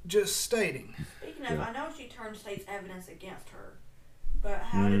Yeah. just stating. Speaking of, I know she turned state's evidence against her, but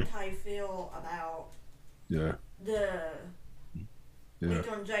how did Ty feel about the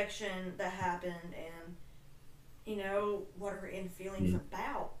lethal injection that happened, and you know what her in feelings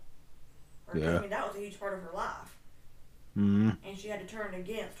about? I mean, that was a huge part of her life, and she had to turn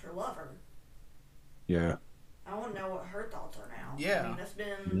against her lover. Yeah. I want to know what her thoughts are now. Yeah. I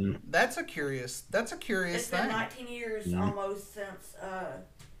mean, that's a curious thing. It's been 19 years almost since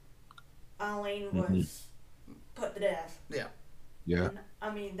Aileen was put to death. Yeah. Yeah. And,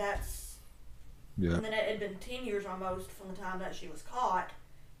 I mean, that's... Yeah. And then it had been 10 years almost from the time that she was caught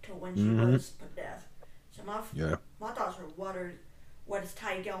to when she was put to death. So my thoughts are, what is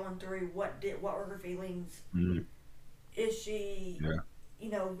Ty going through? What were her feelings? Is she... Yeah. You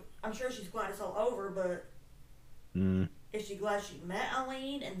know, I'm sure she's glad it's all over, but... Is she glad she met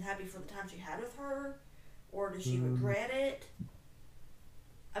Aileen and happy for the time she had with her? Or does she regret it?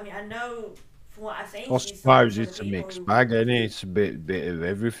 I mean, I know from what I've seen... I suppose it's a mixed bag, isn't it? It's a bit of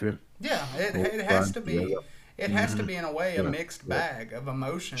everything. Yeah, it has to be. It has to be, in a way, a mixed bag of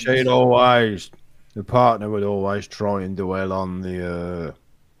emotions. The partner would always try and dwell on the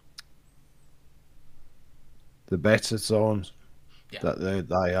better times that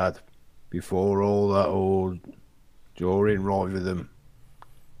they had before all that, or during, rather than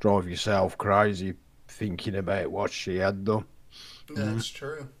drive yourself crazy thinking about what she had done. That's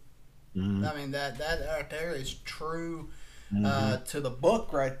true. I mean, that right there is true to the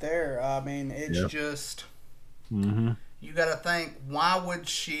book right there. I mean, it's just... You got to think, why would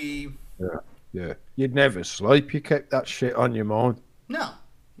she... Yeah. You'd never sleep. You kept that shit on your mind. No,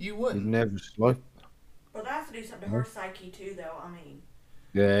 you wouldn't. You'd never sleep. Well, that has to do something to her psyche, too, though. I mean...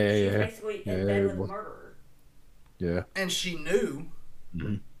 She's basically in bed with a murderer. Yeah. And she knew.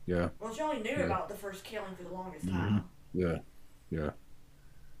 Yeah. Well, she only knew about the first killing for the longest time. Yeah.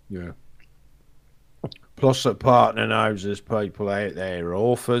 Plus, the partner knows there's people out there,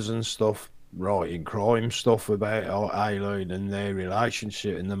 authors and stuff, writing crime stuff about Aileen and their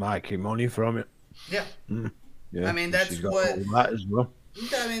relationship, and they're making money from it. Yeah. Yeah. I mean, that's what... that as well.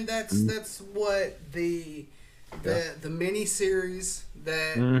 I mean, that's what the mini-series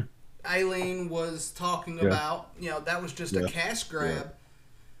that Aileen was talking about. You know, that was just a cash grab.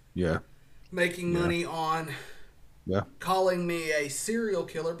 Yeah. Making money on calling me a serial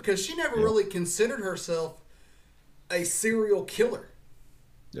killer, because she never really considered herself a serial killer.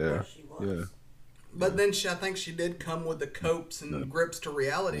 Yeah. She was. But then I think she did come with the copes and the grips to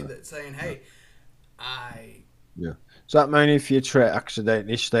reality that saying, hey, Does that mean if you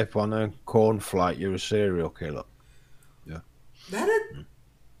accidentally step on a cornflake, you're a serial killer? Yeah.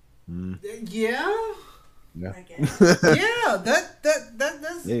 Yeah. I guess. That's... Yeah.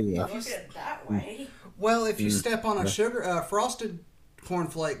 Look at it that way. Well, if you step on a frosted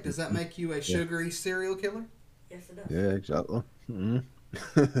cornflake, does that make you a sugary serial killer? Yes, it does. Yeah, exactly.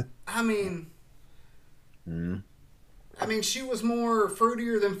 I mean, she was more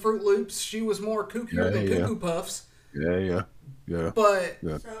fruitier than Fruit Loops. She was more kookier than Cuckoo Puffs. Yeah. But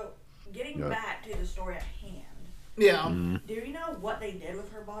so, getting back to the story at hand. Yeah. Do you know what they did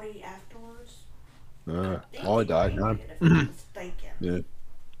with her body afterwards? I don't know. If I'm mistaken. Yeah.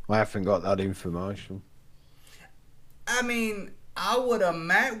 I haven't got that information. I mean, I would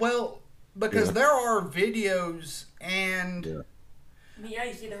imagine. Well, because there are videos and. I mean,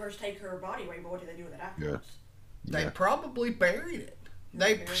 you see the hearse take her body away, but what did they do with it afterwards? They probably buried it.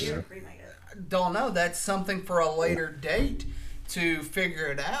 They cremated it. Don't know. That's something for a later date to figure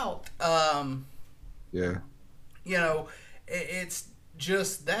it out. You know, it's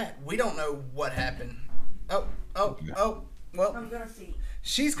just that we don't know what happened. Well, I'm gonna see.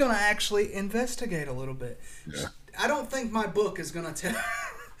 She's gonna actually investigate a little bit. I don't think my book is gonna tell.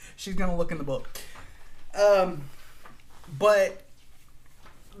 She's gonna look in the book. But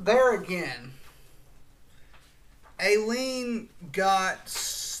there again, Aileen got.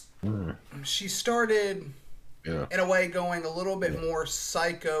 She started. Yeah. In a way, going a little bit more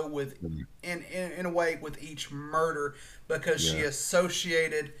psycho with, in a way, with each murder because she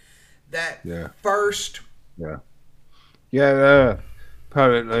associated that first.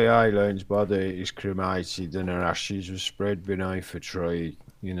 Apparently, Aileen's body is cremated and her ashes were spread beneath a tree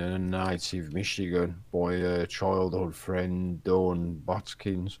in a native Michigan by her childhood friend Dawn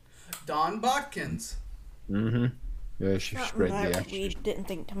Botkins. Dawn Botkins. Yeah, she spread the ashes. We didn't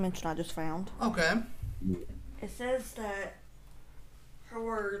think to mention. I just found. Okay. It says that her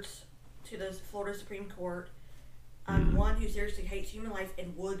words to the Florida Supreme Court, I'm one who seriously hates human life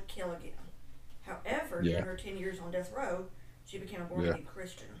and would kill again. However, during her 10 years on death row, she became a born-again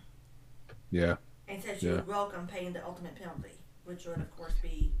Christian. Yeah. And said she would welcome paying the ultimate penalty, which would, of course,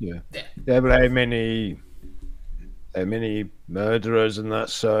 be... But how many murderers and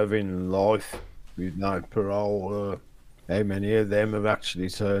that serving life with no parole, how many of them have actually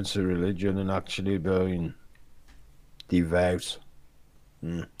turned to religion and actually been devout?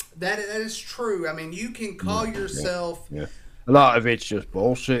 That is true. I mean, you can call yourself... A lot of it's just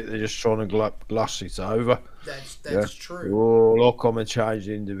bullshit. They're just trying to gloss it over. That's true. Oh, look, I'm a changed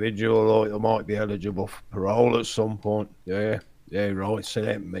individual. Like, I might be eligible for parole at some point. Yeah, right. So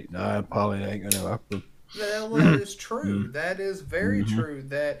no, pal, it ain't going to happen. Well, that is true. That is very true.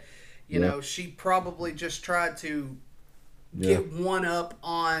 That, you know, she probably just tried to get one up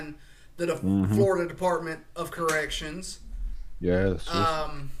on the Florida Department of Corrections. Yeah.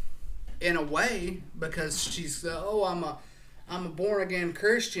 In a way, because she's I'm a born again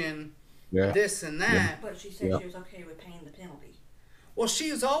Christian. Yeah. This and that. But she said she was okay with paying the penalty. Well,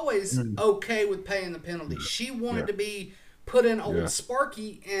 she was always okay with paying the penalty. She wanted to be put in old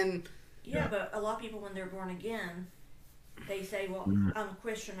Sparky and. Yeah, but a lot of people, when they're born again, they say, "Well, I'm a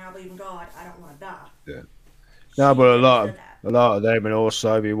Christian. I believe in God. I don't want to die." Yeah. No, but a lot of them, and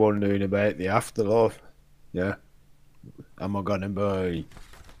also be wondering about the afterlife. Yeah. Am I gonna be?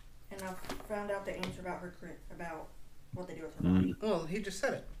 And I found out the answer about what they do with her body. Well, he just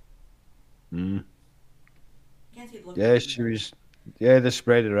said it. Can't see the look. Yeah, she was. Yeah, they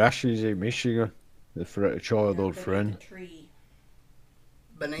spread her ashes in Michigan. The childhood friend. The tree.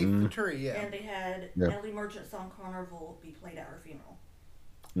 Beneath the tree, And they had Natalie Merchant's song Carnival be played at her funeral.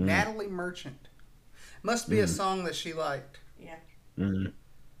 Natalie Merchant. Must be a song that she liked. Yeah.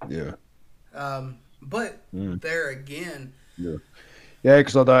 Yeah. But there again. Yeah,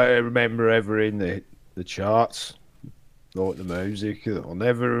 because I don't remember ever in the charts, like the music. I'll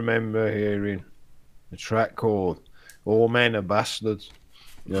never remember hearing a track called "All Men Are Bastards."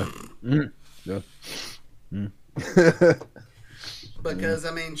 Yeah. Because,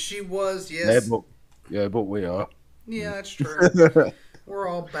 I mean, she was, but we are. Yeah, that's true. We're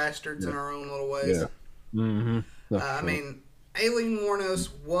all bastards in our own little ways. Yeah. I mean, Aileen Wuornos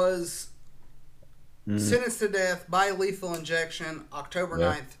was sentenced to death by lethal injection October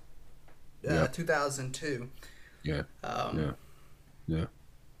 9th, 2002. Yeah. I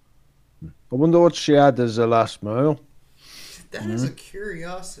wonder what she had as her last meal. That is a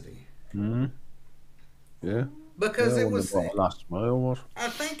curiosity. Yeah. Because it was what last meal was. I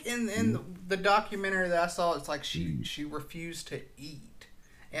think in the documentary that I saw, it's like she refused to eat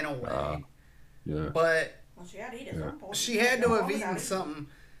in a way. But she had to eat at some point. She had to have eaten something.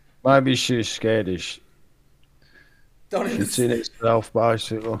 Maybe she's scared as it's in itself,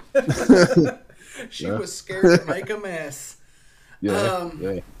 basically. She was scared to make a mess. Yeah.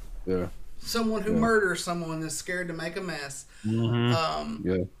 Someone who murders someone is scared to make a mess.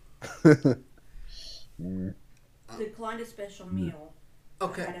 Declined a special meal.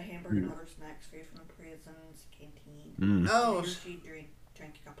 Okay. Had a hamburger and other snacks free from the prison's canteen. Oh. She drank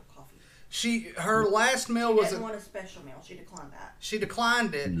a cup of coffee. Her last meal was. She didn't want a special meal. She declined that. She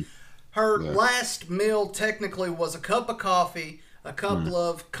declined it. Her last meal technically was a cup of coffee, a couple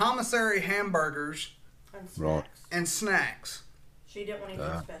of commissary hamburgers, and snacks. She didn't want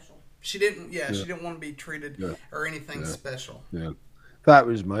anything special. She didn't. She didn't want to be treated or anything special. Yeah. If that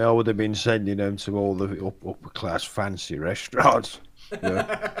was me, I would have been sending them to all the upper class fancy restaurants.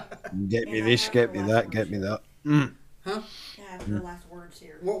 Get me this, get me that, get me that. Huh? Yeah, her last words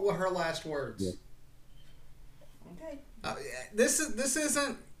here. What were her last words? Okay. This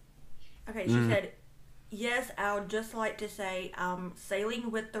isn't. Okay, she said, "Yes, I would just like to say I'm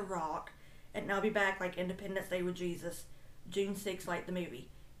sailing with the Rock, and I'll be back like Independence Day with Jesus, June 6th, like the movie.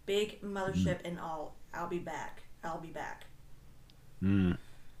 Big mothership and all. I'll be back. I'll be back."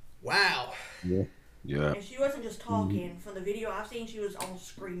 Wow. Yeah. Yeah. And she wasn't just talking. From the video I've seen, she was almost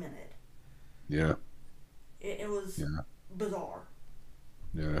screaming it. Yeah. It was bizarre.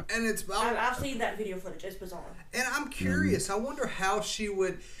 Yeah. And I've seen that video footage. It's bizarre. And I'm curious. I wonder how she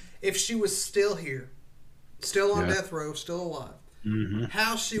would, if she was still here, still on death row, still alive,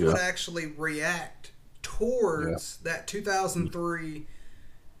 how she would actually react towards that 2003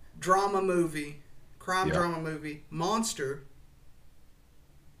 drama movie, crime drama movie, Monster.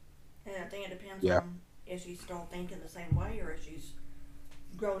 And I think it depends on if she's still thinking the same way or if she's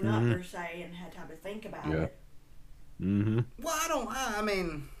grown up per se and had time to think about it. Well, I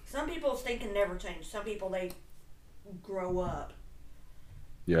mean, some people's thinking never change. Some people, they grow up.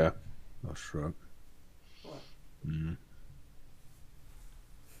 Yeah, that's true. What?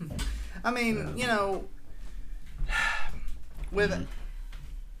 I mean, you know, with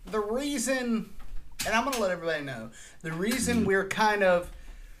the reason, and I'm going to let everybody know, the reason we're kind of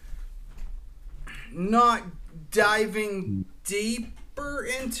not diving deeper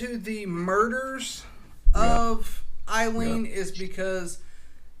into the murders of Aileen is because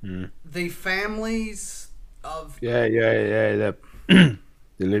the families of the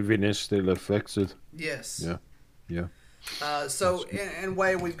living is still affected. Yes. Yeah. So in a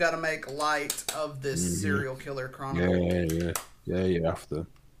way, we've got to make light of this serial killer chronicle. Yeah. You have to.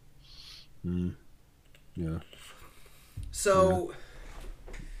 Yeah. So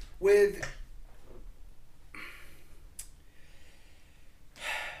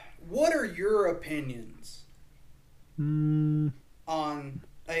what are your opinions on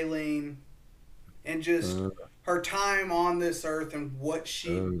Aileen and just her time on this earth and what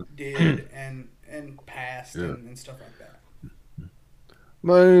she did and past and stuff like that?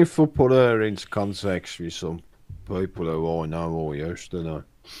 Well, if I put her into context with some people who I know or used to know,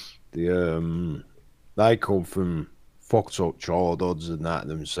 they come from fucked up childhoods and that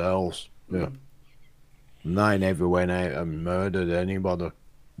themselves. Yeah. And they never went out and murdered anybody.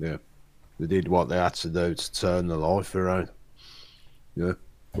 Yeah. They did what they had to do to turn their life around. Yeah.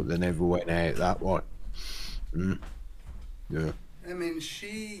 But they never went out that way. Yeah. I mean,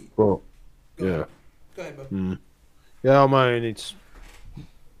 she... But, Go ahead, bud. Yeah, I mean, it's...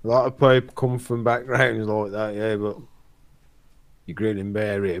 A lot of people come from backgrounds like that, but you grin and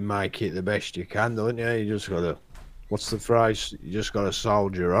bear it and make it the best you can, don't you? You just gotta... What's the phrase? You just gotta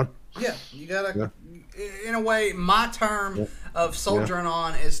soldier on. Yeah, you gotta... In a way, my term of soldiering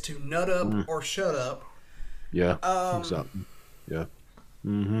on is to nut up or shut up. Yeah, exactly. Yeah.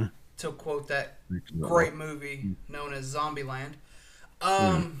 To quote that great movie known as Zombieland.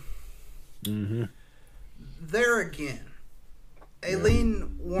 There again,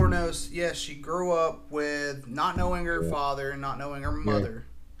 Aileen Wuornos, yes, she grew up with not knowing her father and not knowing her mother.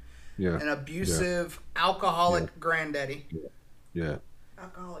 Yeah. An abusive, alcoholic granddaddy. Yeah.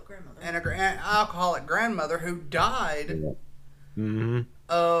 Alcoholic grandmother. And an alcoholic grandmother who died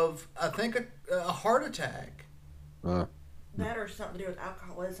of, I think, a heart attack. That or something to do with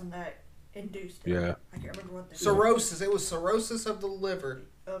alcoholism that induced it. Yeah. I can't remember what that Cirrhosis. It was cirrhosis of the liver.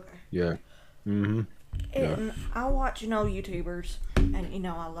 Okay. Yeah. And I watch, YouTubers, and,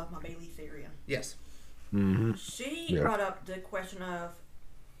 I love my Bailey Syrian. Yes. She brought up the question of,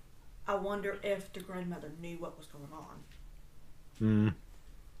 I wonder if the grandmother knew what was going on.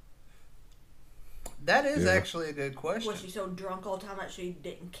 That is actually a good question. Was she so drunk all the time that she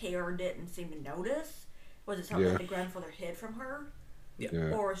didn't care or didn't seem to notice? Was it something that the grandfather hid from her?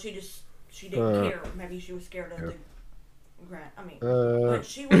 Yeah. Or she didn't care. Maybe she was scared of the but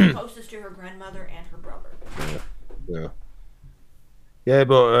she was closest to her grandmother and her brother. Yeah,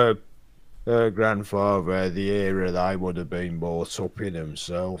 but her grandfather, the era they would have been brought up in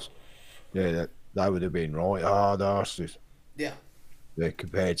themselves, they would have been right hard asses. Yeah.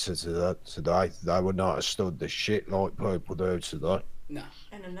 Compared to today, they would not have stood the shit like people do today. No.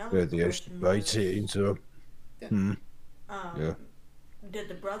 And another they used to beat it into them. Did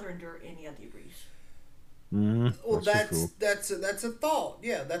the brother endure any of the abuse? Well, that's a thought.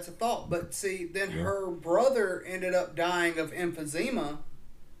 Yeah, that's a thought. But see, then her brother ended up dying of emphysema.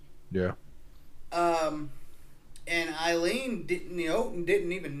 Yeah. And Aileen didn't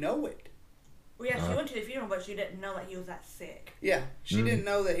even know it. Well, yeah, she went to the funeral, but she didn't know that he was that sick. Yeah, she didn't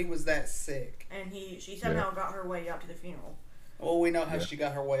know that he was that sick. And she somehow got her way up to the funeral. Well, we know how she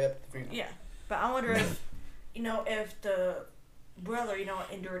got her way up to the funeral. Yeah, but I wonder if, if the brother,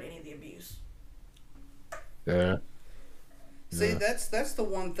 endured any of the abuse. Yeah. See, that's the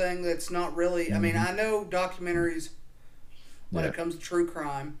one thing that's not really. I mean, I know documentaries when it comes to true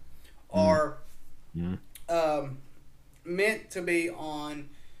crime are meant to be on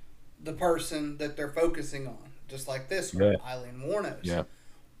the person that they're focusing on, just like this one, Aileen Wuornos. Yeah.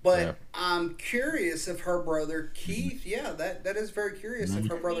 But I'm curious if her brother Keith, that is very curious if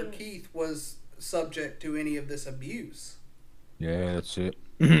her brother Keith was subject to any of this abuse. Yeah, that's it.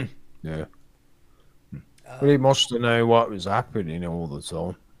 Yeah. But he must have known what was happening all the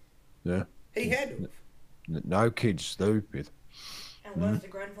time. Yeah. He had to have. No kid's stupid. Unless the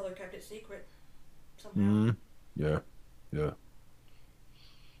grandfather kept it secret somehow. Yeah. Yeah.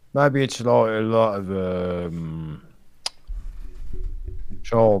 Maybe it's like a lot of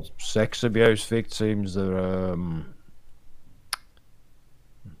child sex abuse victims that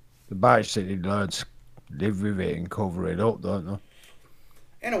they basically learn to live with it and cover it up, don't they?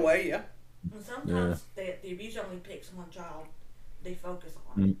 In a way, yeah. And sometimes the abuse only picks one child they focus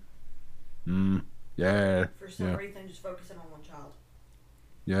on. Yeah. For some reason, just focusing on one child.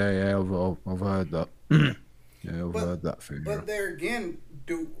 Yeah, I've heard that. I've heard that theory. But there again,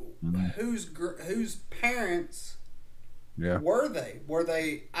 whose parents were they? Were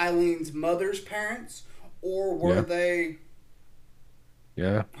they Eileen's mother's parents, or were they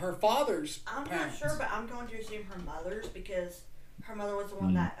her father's I'm parents? not sure, but I'm going to assume her mother's, because her mother was the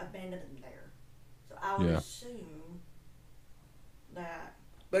one that abandoned them there. So I would assume that.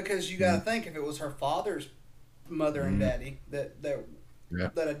 Because you got to think, if it was her father's mother and daddy that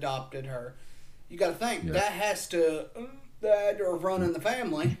adopted her, you got to think that has to run in the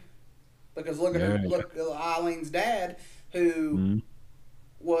family. Because look at Eileen's dad, who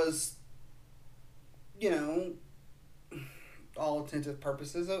was, all intents and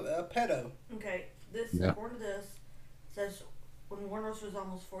purposes, a pedo. Okay, according to this, says when wuornos was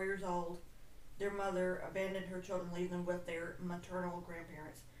almost 4 years old, their mother abandoned her children, leaving them with their maternal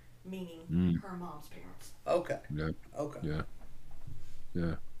grandparents, meaning her mom's parents. Okay. Yeah. Okay. Yeah.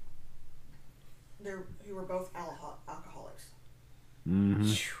 Yeah. Who were both alcoholics.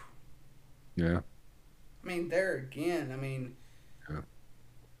 Yeah. I mean, there again,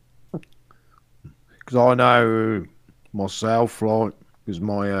 because I know myself, like, because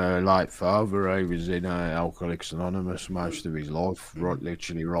my late father, he was in Alcoholics Anonymous most of his life,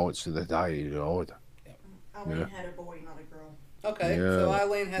 literally right to the day he died. Aileen had a boy, not a girl. Okay, so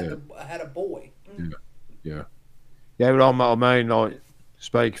Aileen had a boy. Yeah, but I mean, like,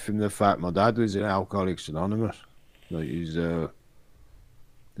 speaking from the fact my dad was in Alcoholics Anonymous, like,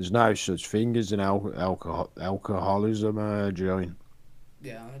 there's no such thing as an alcoholism, Joan.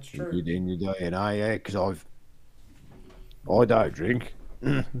 Yeah, that's true. In your DNA, because I don't drink.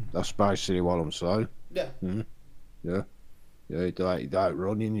 That's basically what I'm saying. Yeah. Yeah. You don't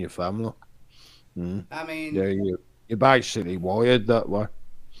run in your family. I mean... Yeah, you're basically wired that way.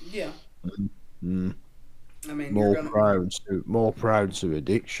 Yeah. I mean, more prone to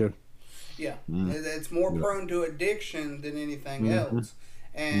addiction. Yeah. It's more prone to addiction than anything else.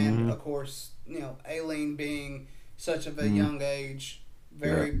 And, of course, Aileen being such of a young age,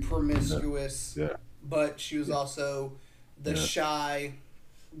 very promiscuous, but she was also the shy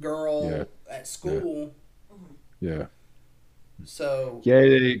girl at school. Yeah. So...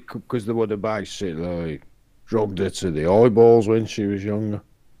 Yeah, because they would have basically drugged her to the eyeballs when she was younger.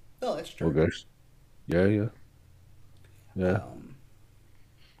 Oh, that's true. I guess. Yeah.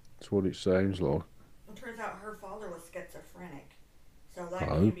 That's what it sounds like. It turns out her father was schizophrenic, so that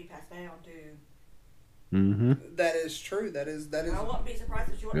can be passed down to. That is true. That is. I wouldn't be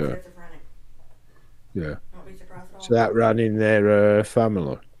surprised if she wasn't schizophrenic. Yeah. I won't be surprised at all. So that ran in their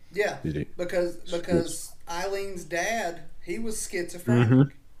family. Yeah. Did it? Because Eileen's dad, he was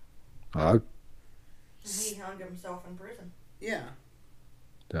schizophrenic. Oh. He hung himself in prison. Yeah.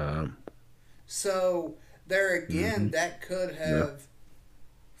 Damn. So there again, that could have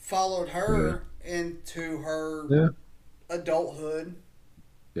followed her into her adulthood.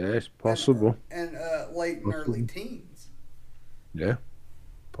 Yes, possible. And late and early teens. Yeah,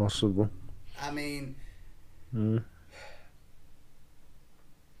 possible. I mean...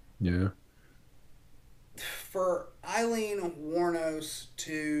 Yeah. For Aileen wuornos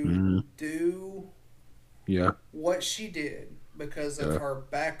to do what she did because of her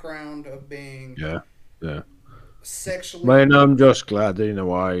background of being sexually... Man, I'm just glad in a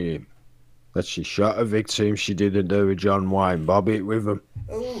way that she shot a victim. She didn't do a John Wayne Bobbitt with him.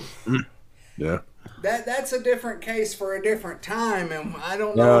 Oof. Yeah. That's a different case for a different time, and I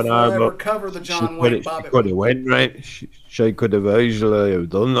don't know if we'll ever cover the John Wayne Bobbitt. She could have went, right? She could have easily have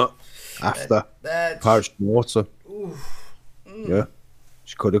done that after post-mortem. Yeah.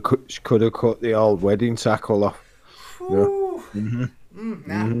 She could have cut the old wedding tackle off. Yeah.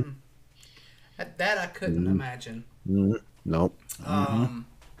 That I couldn't imagine. No.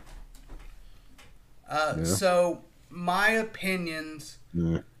 So my opinions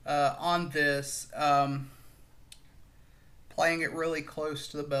on this, playing it really close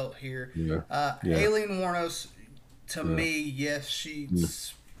to the belt here. Yeah. Aileen Wuornos, to me, yes, she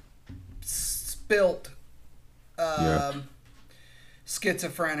spilt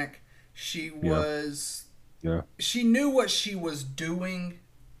schizophrenic. She was. Yeah. She knew what she was doing.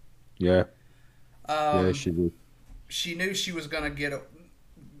 Yeah. She did. She knew she was going to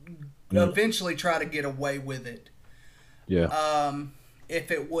eventually try to get away with it. Yeah. If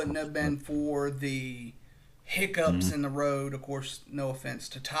it wouldn't have been for the hiccups in the road, of course, no offense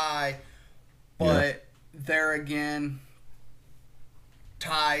to Ty, but there again,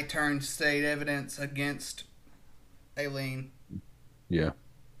 Ty turned state evidence against Aileen. Yeah.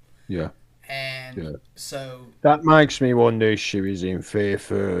 Yeah. And so that makes me wonder if she was in fear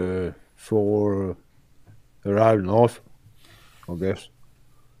for her own life, I guess.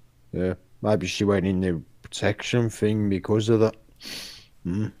 Yeah. Maybe she went in the protection thing because of that.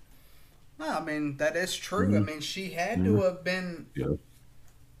 Well, I mean, that is true. I mean, she had to have been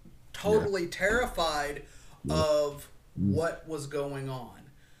totally terrified of what was going on.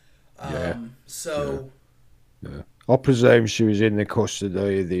 I presume she was in the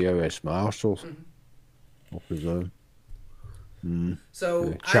custody of the US Marshals. I presume.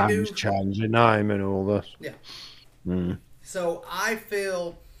 So change her name and all that. Yeah. So I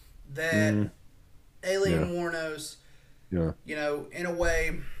feel that Aileen Wuornos, you know, in a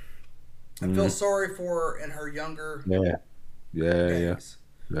way, I feel sorry for her in her younger days.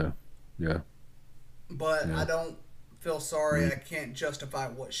 Yeah. But I don't feel sorry. I can't justify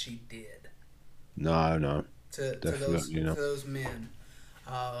what she did. No. To those men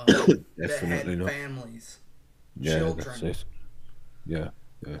that had families, children. That's it. Yeah.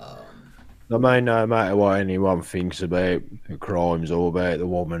 I mean, no matter what anyone thinks about the crimes or about the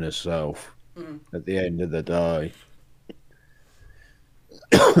woman herself, at the end of the day,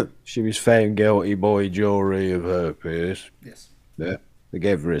 she was found guilty by a jury of her peers. Yes. Yeah. They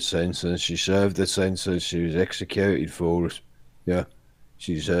gave her a sentence. She served the sentence. She was executed for it. Yeah.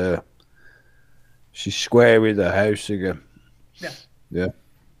 She's square with the house again. Yeah.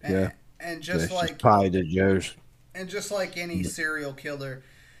 And just like she's paid the dues. And just like any serial killer,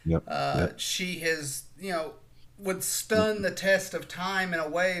 she has, you know, would stun the test of time in a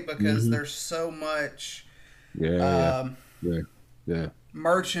way because there's so much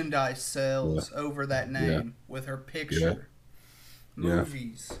merchandise sales over that name with her picture,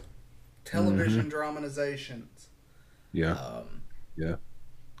 movies, television dramatizations. That's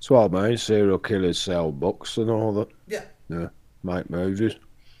what I mean. Serial killers sell books and all that. Yeah. Make movies.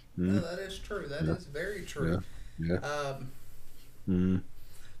 No, that is true. That is very true.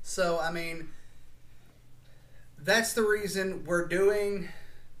 So, I mean, that's the reason we're doing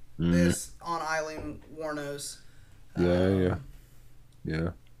this on Aileen Wuornos.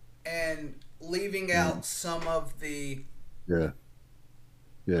 And leaving out some of the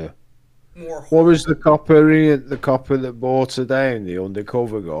more. What was the copper that brought her down? The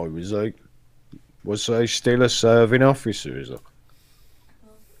undercover guy was he still a serving officer? Is it?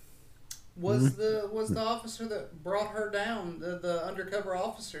 Was the officer that brought her down the undercover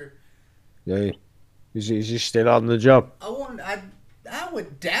officer? Yeah, is he still on the job? I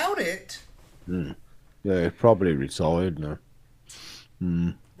would doubt it. Yeah, probably retired now.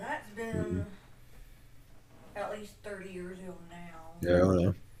 That's been at least 30 years ago now. Yeah, I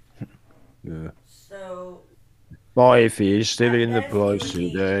know. Yeah. So. But if he is still in the place,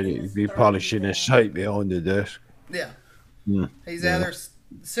 he'd be polishing a shape behind the desk. Yeah. He's either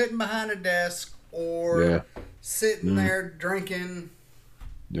sitting behind a desk or sitting there drinking.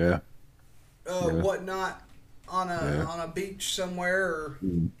 Whatnot on a beach somewhere, or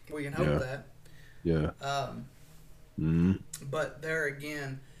we can hope that. But there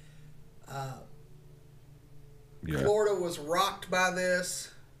again, Florida was rocked by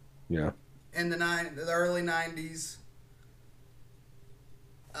this. In the early 90s.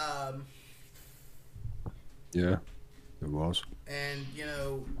 It was. And, you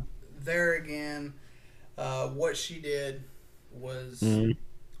know, there again, what she did was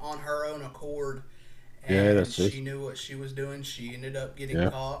on her own accord. And that's it. She knew what she was doing. She ended up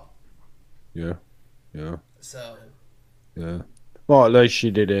getting caught. So. Well, at least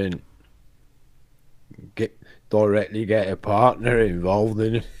she didn't directly get a partner involved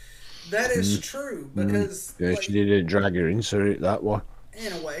in it. That is true, because she didn't drag her into it that way.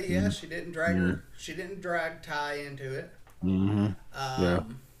 In a way, she didn't drag her. She didn't drag Ty into it.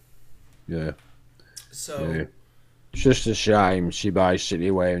 So it's just a shame she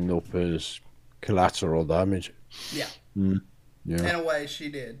basically wound up as collateral damage. In a way, she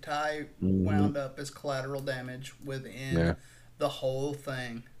did. Ty wound up as collateral damage within the whole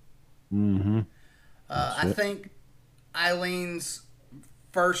thing. I think Eileen's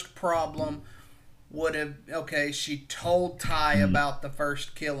first problem would have, okay, she told Ty about the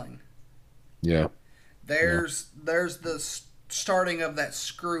first killing. Yeah. There's the starting of that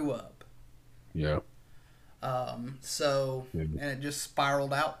screw up. Yeah. And it just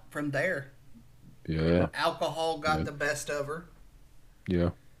spiraled out from there. Yeah. Alcohol got the best of her.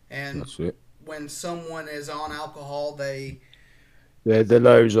 Yeah. And that's it. When someone is on alcohol, they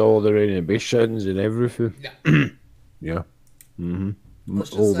lose all their inhibitions and everything. Yeah. Yeah. Mm-hmm.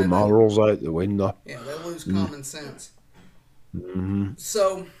 Let's just All say the morals out the window. Yeah, they lose common sense. Mm-hmm.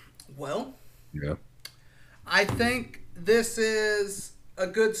 So, well, yeah. I think this is a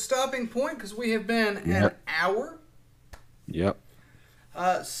good stopping point because we have been an hour. Yep.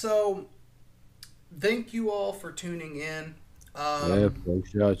 So, thank you all for tuning in.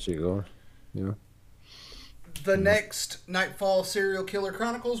 Appreciate you guys. Yeah. The next Nightfall Serial Killer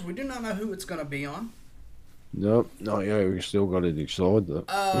Chronicles, we do not know who it's going to be on. Nope, not yet. We still got to decide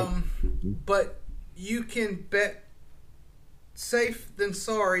that. But you can bet safe than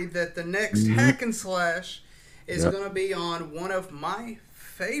sorry that the next hack and slash is going to be on one of my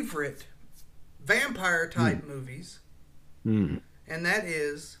favorite vampire type movies, and that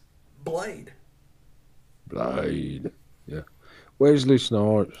is Blade. Blade, yeah. Wesley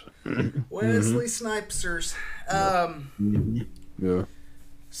Snipes. Wesley Snipesers. Yeah.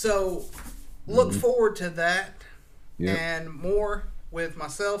 So look forward to that and more with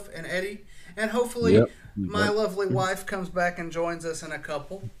myself and Eddie, and hopefully my lovely wife comes back and joins us in a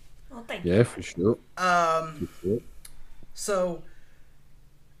couple. Well, thank you. Yeah, for sure. So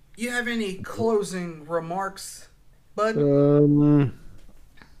you have any closing remarks, bud?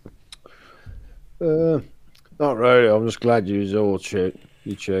 Not really. I'm just glad you all you're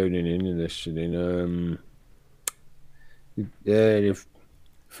tuning in and listening. If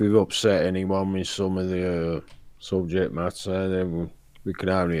we've upset anyone with some of the subject matter, then we can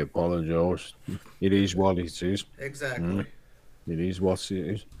only apologise. It is what it is. Exactly. It is what it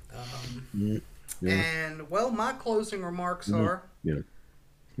is. And, well, my closing remarks are,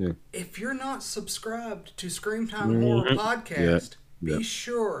 if you're not subscribed to Screamtime Horror Podcast, be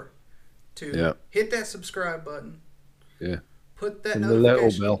sure to hit that subscribe button. Yeah. Put that and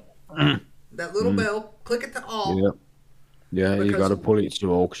notification. The little bell. That little bell. Click it to all. Yeah, you got to put it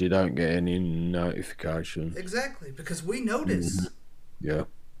to all because you don't get any notifications. Exactly, because we notice that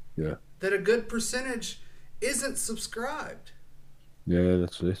a good percentage isn't subscribed. Yeah,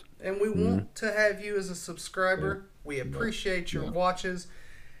 that's it. And we want to have you as a subscriber. We appreciate your watches,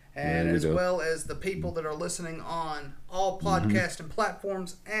 and as well as the people that are listening on all podcasting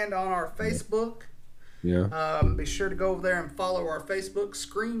platforms and on our Facebook. Yeah. Be sure to go over there and follow our Facebook,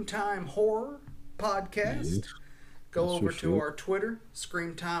 Screamtime Horror Podcast. Yes. Go over to our Twitter,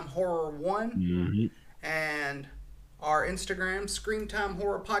 Screamtime Horror 1, and our Instagram, Screamtime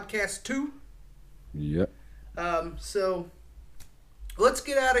Horror Podcast 2. Yep. So let's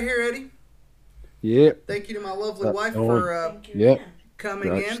get out of here, Eddie. Yep. Thank you to my lovely wife for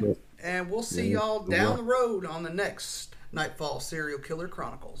coming in, and we'll see y'all down the road on the next Nightfall Serial Killer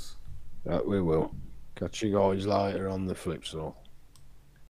Chronicles. That we will. Catch you guys later on the flip side.